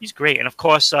 He's great, and of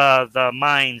course the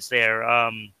mines there,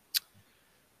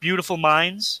 beautiful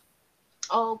minds.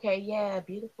 Oh, okay, yeah,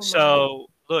 Beautiful Mind. So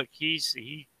look, he's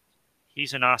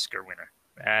an Oscar winner.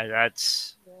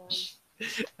 That's Yeah.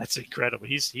 that's incredible.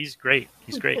 He's great.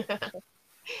 He's great.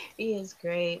 He is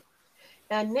great.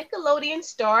 A Nickelodeon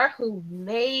star who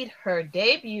made her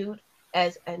debut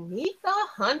as Anika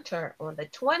Hunter on the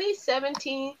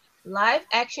 2017 live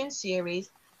action series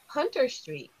Hunter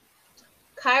Street.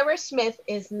 Kyra Smith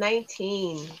is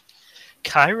 19.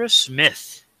 Kyra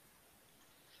Smith.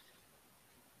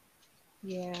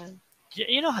 Yeah.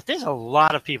 There's a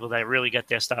lot of people that really got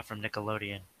their stuff from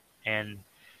Nickelodeon, and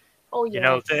Oh,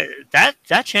 yes.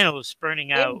 that channel is spurning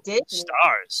In out Disney.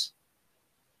 stars.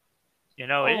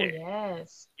 Oh,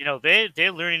 yes.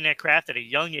 They're learning their craft at a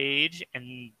young age,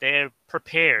 and they're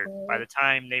prepared by Mhm. the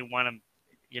time they want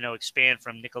to, expand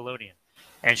from Nickelodeon.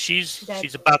 And That's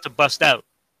she's about to bust out.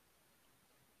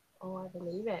 Oh, I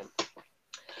believe it.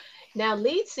 Now,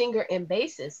 lead singer and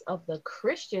bassist of the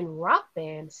Christian rock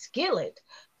band Skillet,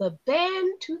 the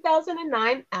band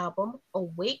 2009 album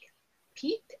Awake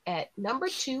peaked at number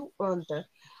 2 on the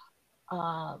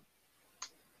uh,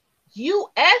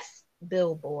 US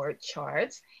Billboard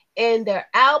charts, and their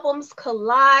albums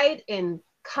Collide and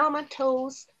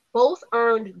Comatose both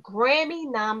earned Grammy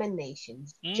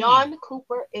nominations. Mm, John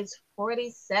Cooper is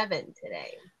 47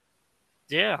 today.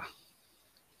 yeah,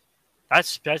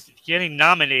 that's getting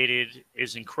nominated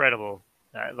is incredible.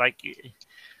 Like,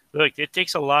 look, it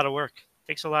takes a lot of work. It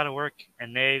takes a lot of work,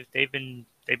 and they've been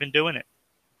doing it.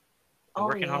 They're Oh,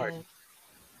 working hard. yeah.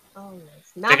 Oh,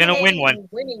 yes. They're gonna win Nominating one. and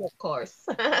winning, of course.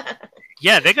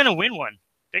 Yeah, they're gonna win one.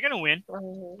 They're gonna win.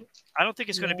 Mhm. I don't think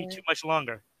it's gonna be Yeah. too much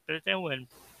longer, but they'll win.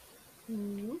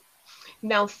 Mhm.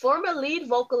 Now, former lead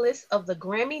vocalist of the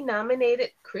Grammy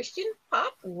nominated Christian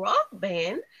pop rock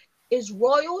band is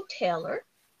Royal Taylor.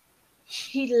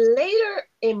 He later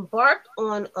embarked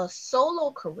on a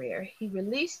solo career. He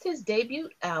released his debut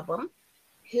album,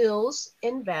 Hills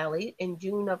and Valley, in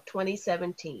June of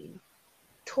 2017.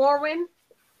 Torrin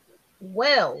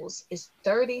Wells is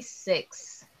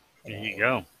 36 There you today.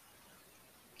 go.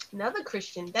 Another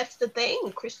Christian. That's the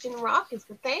thing. Christian rock is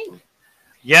the thing.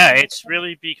 Yeah, it's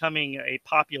really becoming a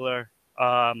popular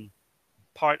um,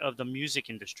 part of the music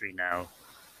industry now,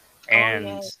 Oh,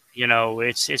 and yeah.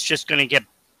 it's just going to get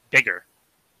bigger.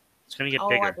 It's going to get Oh,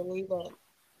 I bigger. believe it.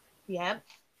 Yep.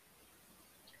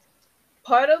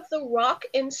 Part of the rock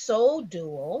and soul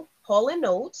duo, Hall &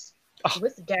 Oates, Oh,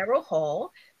 with Daryl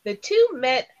Hall, the two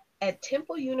met at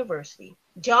Temple University.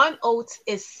 John Oates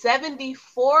is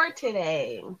 74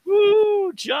 today.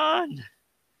 woo, John!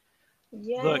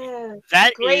 Look, Yes,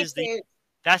 that great is kid.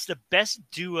 that's the best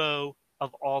duo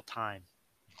of all time.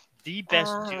 The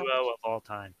best Uh, duo of all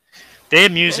time. Their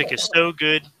music is so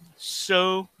good,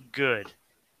 so good.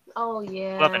 oh, Loving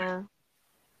it. yeah.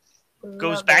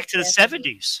 Goes Love back it, to the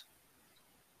definitely. 70s.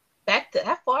 Back to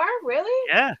that far? Really?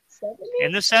 Yeah,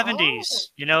 in the 70s?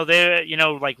 Oh, 70s.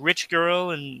 They're like Rich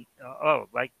Girl and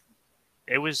like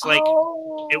it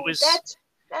oh, was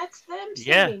that's them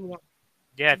yeah. singing.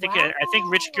 Yeah, I think Wow,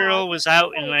 Rich I Girl didn't was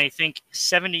out in know. I think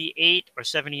 78 or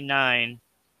 79,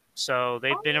 So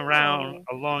they've been around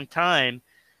Oh, a long time.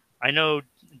 I know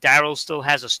Daryl still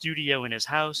has a studio in his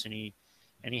house, and he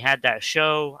had that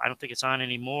show. I don't think it's on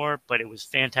anymore, but it was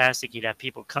fantastic. He'd have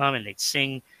people come and they'd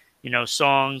sing,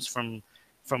 songs from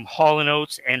Hall and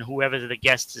Oates and whoever the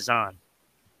guest is on.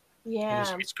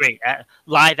 yeah. It's great.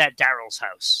 Live at Daryl's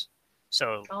house.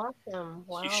 So Awesome.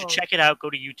 you should Wow. check it out. Go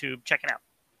to YouTube, check it out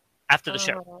after the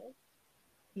show. Uh-huh.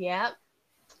 Yeah.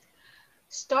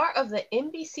 Star of the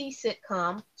NBC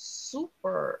sitcom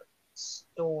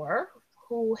Superstore,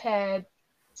 who had,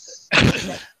 is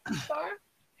that Star?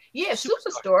 Yeah, Superstar.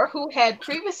 Superstore, who had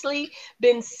previously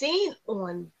been seen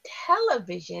on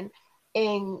television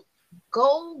in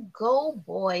Go Go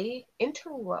Boy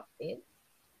Interrupted,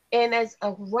 and as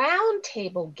a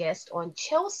roundtable guest on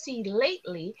Chelsea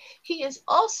Lately, he is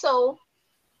also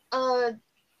a,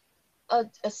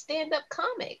 a stand-up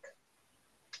comic,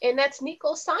 and that's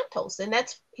Nico Santos, and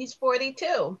he's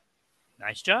 42.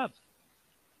 Nice job.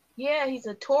 Yeah, he's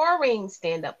a touring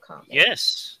stand-up comic.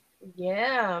 Yes.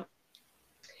 Yeah. I'm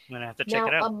going to have to check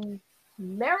it Now, out.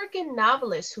 American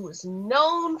novelist who is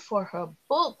known for her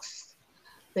books,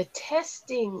 The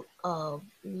Testing of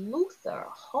Luther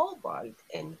Hobart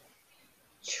and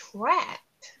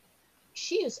Trapped.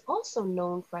 She is also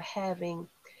known for having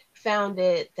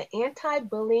founded the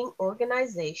anti-bullying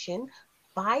organization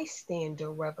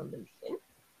Bystander Revolution,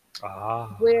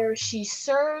 Ah. where she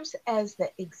serves as the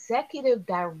executive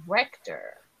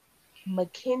director.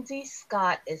 Mackenzie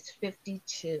Scott is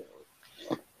 52.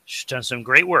 She's done some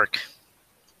great work.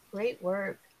 Great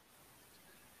work.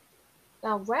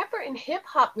 Now, rapper and hip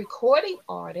hop recording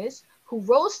artist who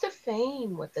rose to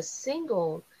fame with the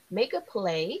single Make a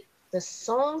Play, the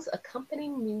song's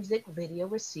accompanying music video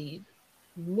received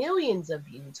millions of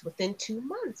views within 2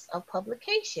 months of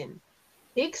publication.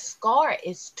 Big Scar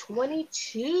is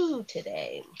 22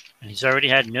 today. And he's already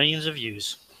had millions of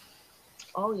views.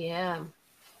 Oh, yeah.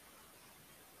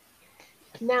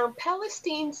 Now,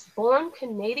 Palestine's born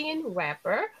Canadian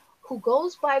rapper who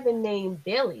goes by the name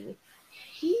Billy,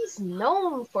 he's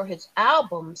known for his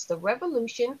albums The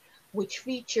Revolution, which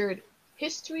featured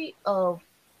history of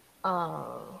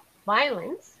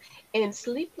violence, and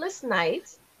Sleepless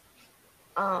Nights.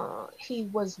 He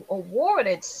was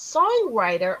awarded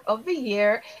Songwriter of the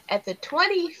Year at the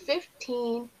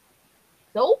 2015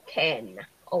 Dopen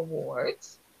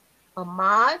Awards.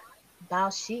 Ahmad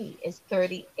Balshi is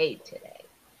 38 today.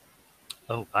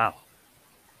 Oh, wow.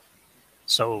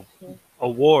 So,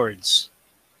 awards.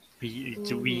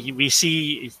 Mhm. We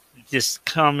see this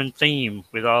common theme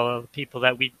with all of the people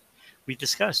that we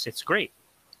discussed. It's great.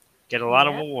 Get a lot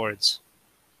of Yeah, awards.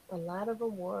 a lot of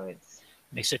awards.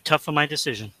 Makes it tough for my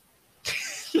decision.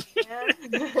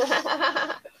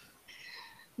 Yeah.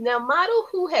 Now, model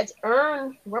who has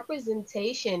earned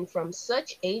representation from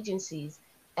such agencies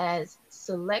as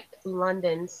Select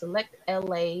London, Select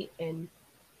LA, and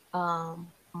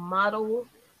Model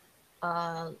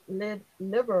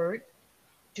Livered,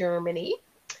 Germany.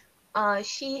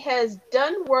 She has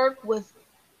done work with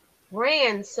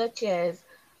brands such as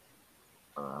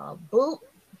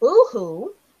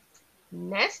Boohoo,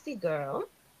 Nasty Girl,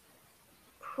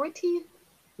 Pretty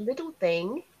Little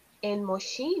Thing, and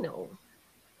Moschino.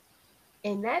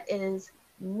 And that is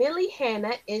Millie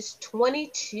Hannah is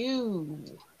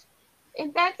 22.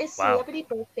 And that is Wow. celebrity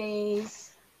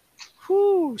birthdays.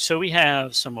 Whew. So we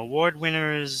have some award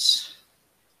winners.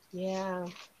 Yeah.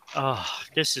 Oh,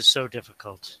 this is so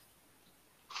difficult.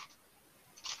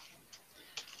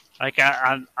 Like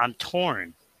I'm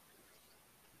torn.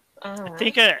 I Uh-huh.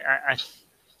 think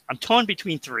I'm torn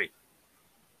between three.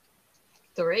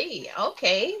 Three.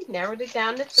 Okay. Narrowed it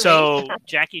down to three. So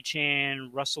Jackie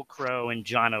Chan, Russell Crowe, and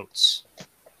John Oates.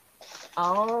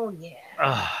 Oh,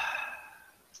 yeah.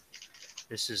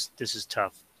 This is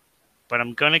tough, but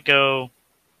I'm gonna go.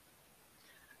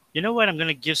 You know what? I'm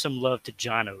gonna give some love to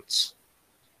John Oates.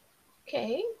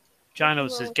 Okay. John Nothing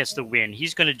Oates wrong with gets the that. win.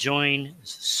 He's gonna join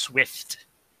Swift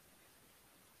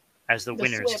as the The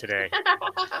winners Swift. today.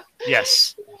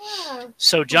 Yes. Yeah.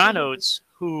 So John Oates,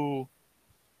 who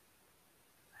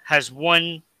has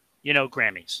won,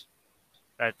 Grammys.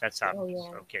 That's Oh, obvious.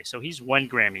 yeah. Okay, so he's won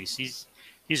Grammys.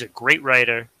 He's a great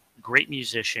writer, great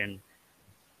musician,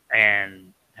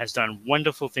 and has done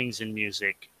wonderful things in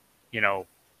music. You know,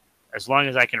 as long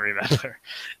as I can remember.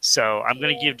 So I'm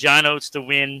going to Yeah. give John Oates the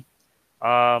win.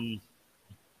 Um,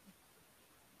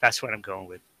 that's what I'm going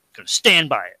with. Going to stand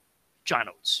by it. John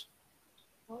Oates.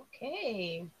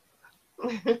 Okay.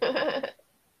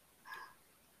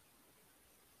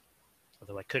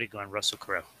 Although I could have gone Russell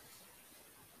Crowe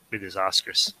with his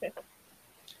Oscars.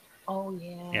 Oh,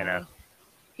 You know. yeah.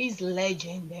 He's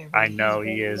I legendary. He's know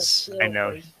been he in the is. I field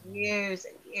know. for years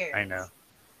and I know.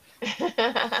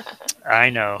 years. I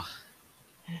know.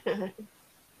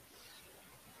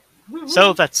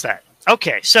 So that's that.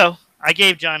 Okay, so I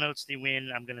gave John Oates the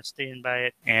win. I'm going to stand by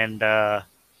it, and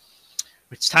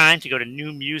it's time to go to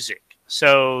new music.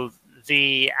 So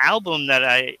the album that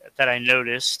I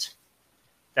noticed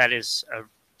that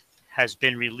has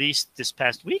been released this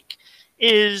past week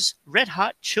is Red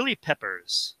Hot Chili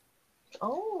Peppers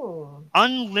Oh,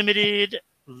 Unlimited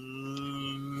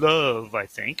Love, I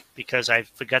think, because I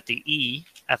forgot the E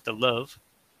after love.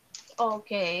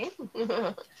 okay.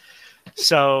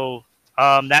 So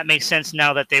that makes sense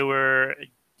now that they were,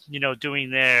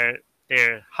 doing their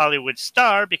Hollywood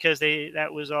star because that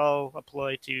was all a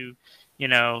ploy to, you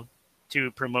know,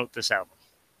 to promote this album.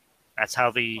 That's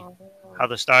how Oh,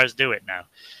 the stars do it now.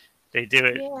 They do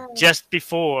it yeah. just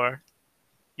before,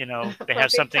 they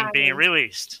have Perfect something being timing.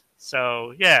 released.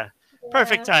 So yeah,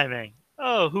 perfect Yeah. timing.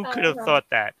 Oh, who could have Uh-huh. thought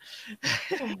that?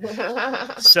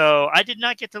 So I did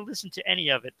not get to listen to any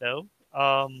of it though.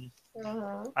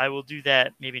 Uh-huh. I will do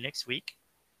that maybe next week.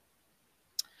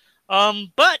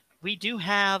 But we do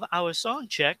have our song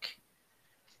check.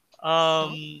 So,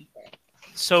 Um,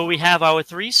 so we have our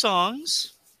three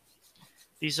songs.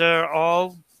 These are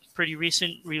all pretty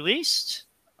recent released.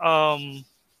 Um,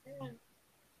 yeah.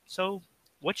 so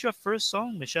what's your first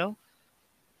song, Michelle?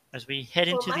 As we head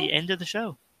Well, into the end of the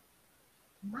show.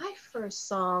 my first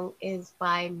song is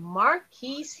by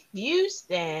Marquise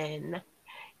Houston.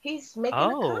 He's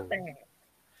making a Oh, comeback.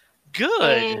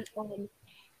 good. And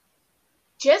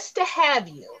Just to Have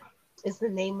You is the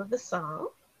name of the song.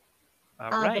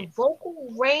 All The right.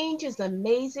 vocal range is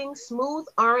amazing, smooth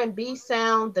R&B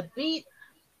sound. The beat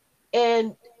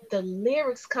and the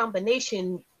lyrics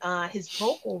combination, his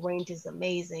vocal range is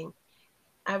amazing.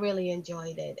 I really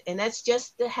enjoyed it. And that's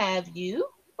Just to Have You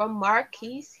from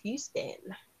Marquise Houston,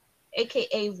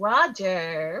 aka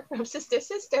Roger from Sister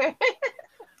Sister.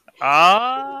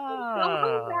 Come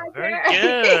on, Ah, very Roger.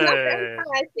 Every good.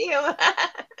 time I see him.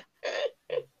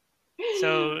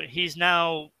 So he's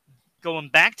now going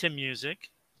back to music,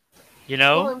 you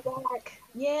know? Going back.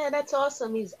 Yeah, that's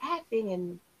awesome. He's acting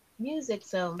and music,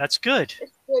 so That's good.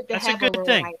 it's good to That's a have a good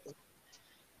thing. variety.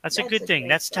 That's a That's good a thing. great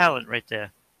That's thing. talent right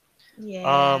there.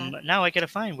 Yeah. Now I gotta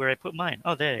find where I put mine.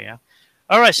 Oh, there you go.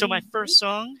 All right, so my Hmm. first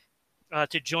song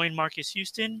to join Marcus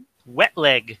Houston, Wet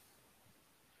Leg.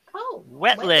 Oh,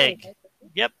 Wet wet leg. Leg.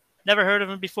 Yep, never heard of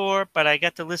them before, but I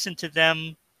got to listen to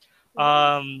them. Yeah.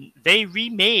 They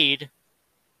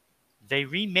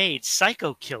remade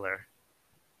Psycho Killer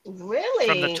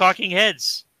from the Really? Talking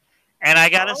Heads, and I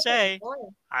gotta Oh say, boy.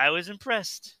 I was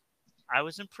impressed. I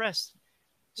was impressed.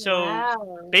 So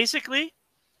Wow. basically,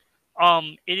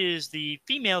 it is the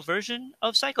female version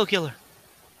of Psycho Killer.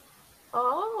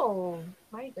 Oh,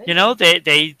 my You know, goodness. they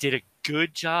did a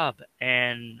good job,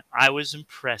 and I was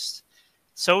impressed.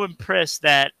 So impressed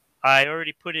that I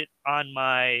already put it on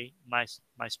my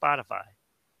Spotify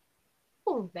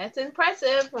Ooh, that's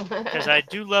impressive. because I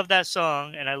do love that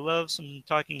song, and I love some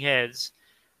Talking Heads.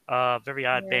 Very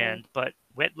odd Yeah. band, but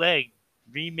Wet Leg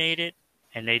remade it,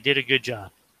 and they did a good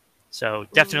job. So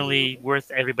definitely Mm,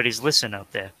 worth everybody's listen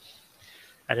out there.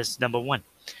 That is number one.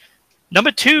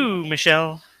 Number two, yeah.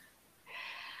 Michelle.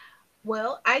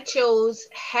 Well, I chose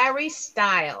Harry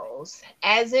Styles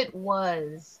as it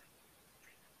was.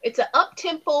 It's an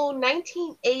up-tempo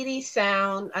 1980s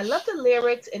sound. I love the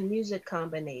lyrics and music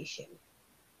combination.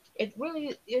 It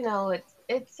really,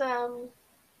 it's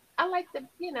I like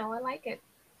I like it.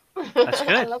 That's I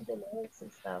good. love the lyrics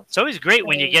and stuff. It's always great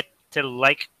when you So, get to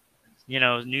like,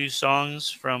 new songs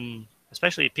from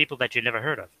especially people that you never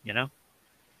heard of.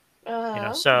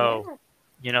 So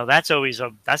yeah,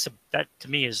 that to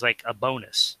me is like a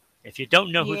bonus. If you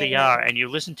don't know who they are yeah, and you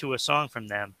listen to a song from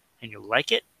them and you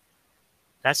like it,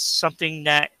 that's something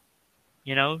that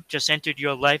just entered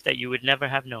your life that you would never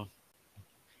have known.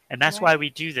 And that's why right. we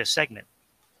do this segment.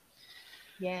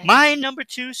 My Yes. number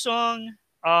two song,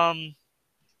 um,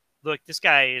 look, this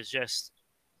guy is just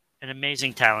an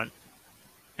amazing talent,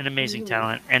 Hmm.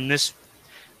 and this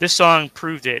song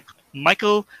proved it.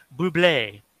 Michael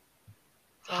Bublé,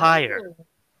 Higher, Oh,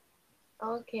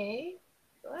 okay.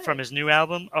 from Good. his new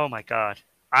album. Oh my God,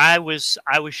 I was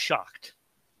shocked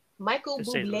Michael to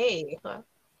say the least. Bublé. Huh?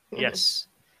 Yes,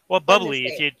 well, Fun to bubbly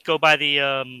if say. you go by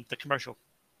the commercial,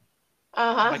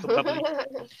 Michael Bubbly.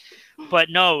 Uh-huh. But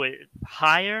no,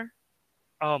 Higher.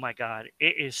 Oh my God,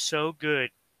 it is so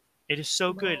good. It is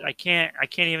so good. Wow. I can't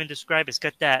even describe it. It's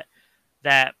got that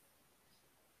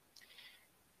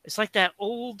it's like that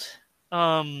old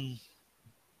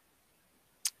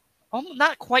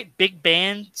not quite big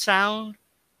band sound,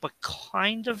 but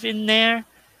kind of in there,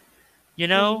 you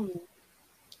know. Mhm.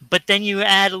 But then you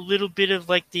add a little bit of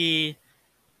like the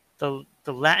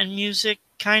Latin music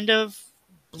kind of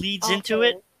bleeds into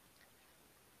it. Okay.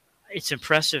 It's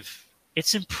impressive.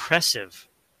 It's impressive.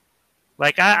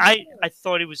 Like I Oh,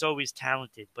 thought he was always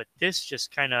talented, but this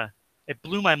just kind of it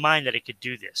blew my mind that it could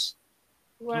do this.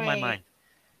 Blew my right. mind.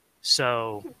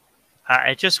 So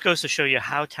it just goes to show you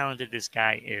how talented this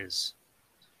guy is.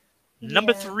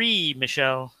 Number Yeah. 3,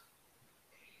 Michelle.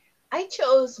 I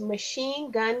chose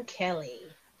Machine Gun Kelly.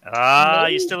 Ah,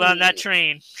 you're still on that Maybe.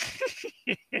 train.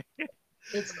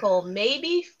 It's called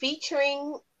Maybe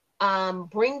featuring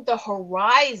Bring the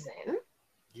Horizon.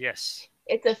 Yes,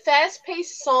 It's a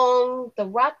fast-paced song. The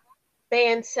rock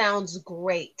band sounds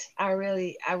great. I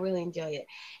really enjoy it.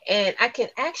 And I can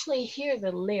actually hear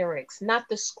the lyrics, not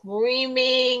the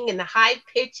screaming and the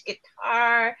high-pitched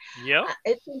guitar. yep.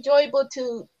 It's enjoyable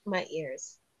to my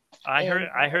ears. And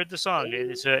I heard the song. yeah,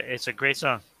 It's a great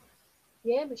song.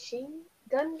 yeah, Machine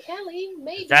Gun Kelly,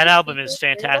 That maybe album is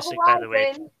featuring Bring the fantastic, by the way.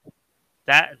 Horizon.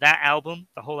 That album,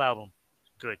 the whole album,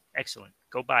 good, excellent.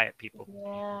 Go buy it, people.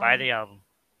 Buy Yeah. the album.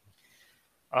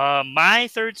 My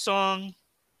third song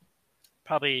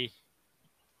probably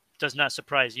does not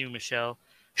surprise you, Michelle.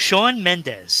 Shawn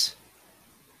Mendes,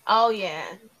 Oh yeah.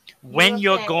 You're "When a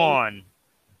You're fan. Gone."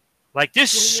 Like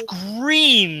this When you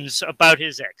screams about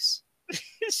his ex.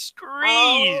 It oh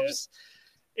screams.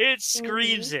 It hmm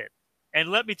screams it. And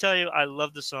let me tell you, I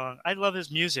love the song. I love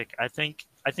his music. I think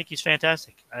he's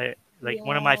fantastic. I like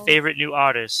one of my yeah. favorite new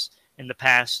artists in the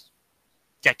past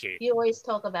decade. You always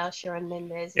talk about Shawn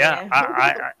Mendes, Yeah,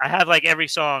 yeah. I have like every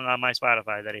song on my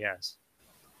Spotify that he has.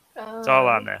 It's all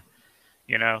uh on there,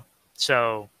 you know.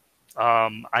 So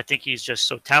I think he's just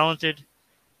so talented.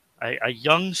 A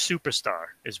young superstar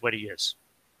is what he is.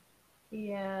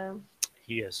 yeah.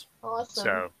 He is. Awesome.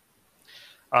 So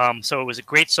so it was a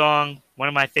great song. One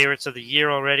of my favorites of the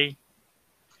year already.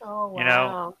 Oh You know,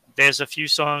 wow. there's a few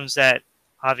songs that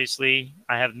obviously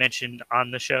I have mentioned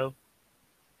on the show,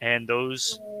 and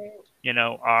those,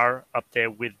 Right. are up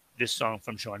there with this song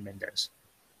from Shawn Mendes.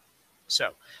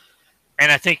 So,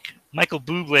 and I think Michael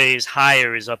Bublé's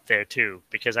 "Higher" is up there too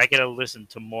because I got to listen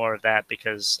to more of that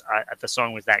because the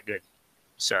song was that good.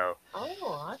 So, Oh,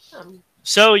 awesome.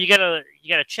 you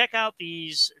gotta check out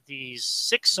these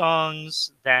 6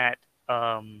 songs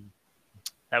um,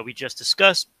 that we just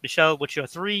discussed. Michelle, what's your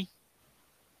 3?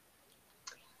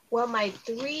 Well, my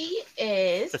three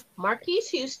is The, Marquise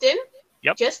Houston,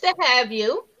 yep. Just to Have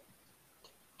You,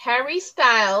 Harry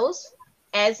Styles,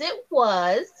 As It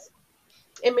Was,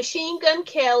 and Machine Gun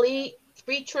Kelly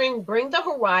featuring Bring the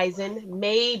Horizon,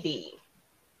 Maybe.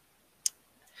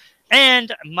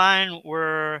 And mine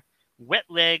were Wet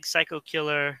Leg, Psycho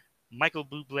Killer, Michael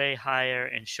Bublé, Higher,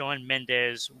 and Shawn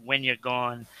Mendes, When You're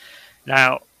Gone.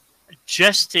 Now,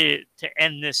 just to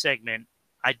end this segment,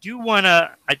 I do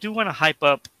wanna hype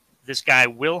up this guy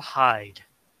Will Hyde.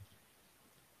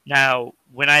 Now,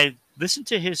 when I listened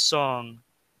to his song,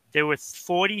 there were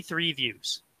 43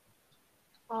 views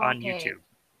on Okay. YouTube.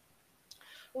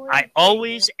 I 43.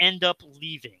 always end up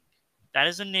leaving. That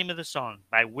is the name of the song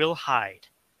by Will Hyde.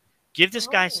 Give this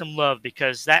guy Oh, some love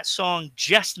because that song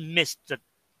just missed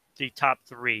the top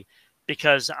 3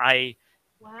 because I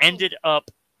wow. ended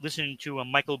up listening to a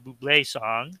Michael Bublé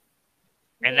song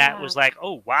and that Yeah. was like,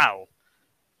 oh wow,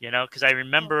 because I Oh,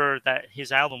 remember that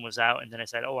his album was out and then I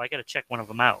said, oh, I got to check one of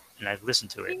them out and I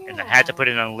listened to it and I had to yeah. put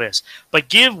it on the list. But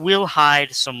give Will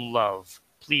Hyde some love,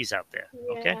 please, out there,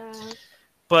 okay? Yeah.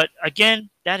 But again,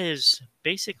 that is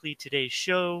basically today's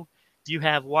show. You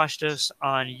have watched us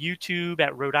on YouTube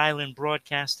at Rhode Island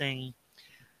Broadcasting,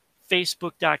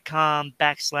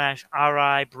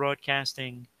 Facebook.com/RI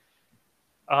Broadcasting,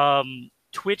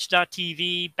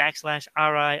 Twitch.tv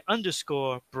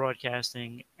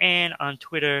 /RI_Broadcasting, and on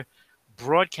Twitter,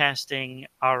 Broadcasting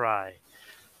RI.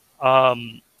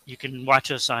 You can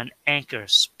watch us on Anchor,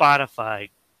 Spotify,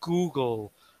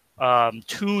 Google,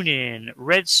 TuneIn,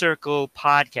 Red Circle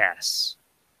Podcasts.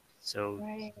 So,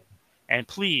 Right. and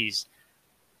please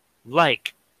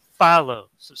like, follow,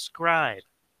 subscribe,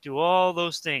 do all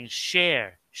those things.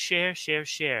 Share, share, share,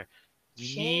 share.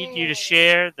 We need you to Share.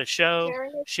 share the show,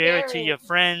 Sharing is share it to caring. your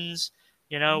friends.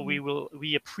 Mhm.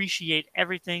 We appreciate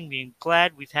everything. We're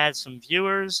glad we've had some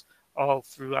viewers all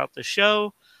throughout the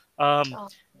show. Um, Oh,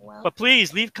 but welcome.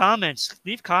 please leave comments,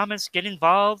 get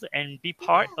involved, and be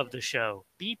part Yeah. of the show.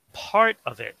 Be part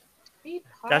of it. Be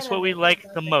part That's what of we it. I like the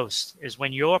love it. most is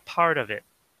when you're part of it.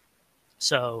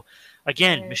 So,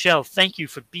 again, Yes. Michelle, thank you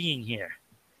for being here.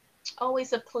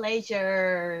 Always a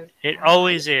pleasure. It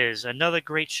always is another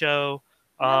great show.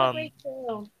 Another Um, great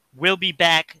show. We'll be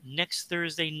back next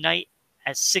Thursday night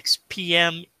at 6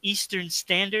 p.m. Eastern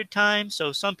Standard Time.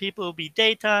 So some people will be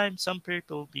daytime, some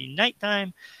people will be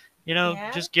nighttime.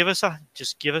 Yeah. Just give us a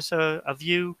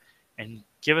view and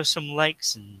give us some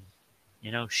likes and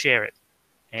share it.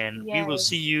 And we will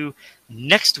see Yes. you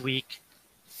next week.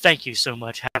 Thank you so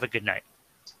much. Have a good night.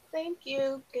 Thank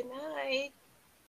you. Good night.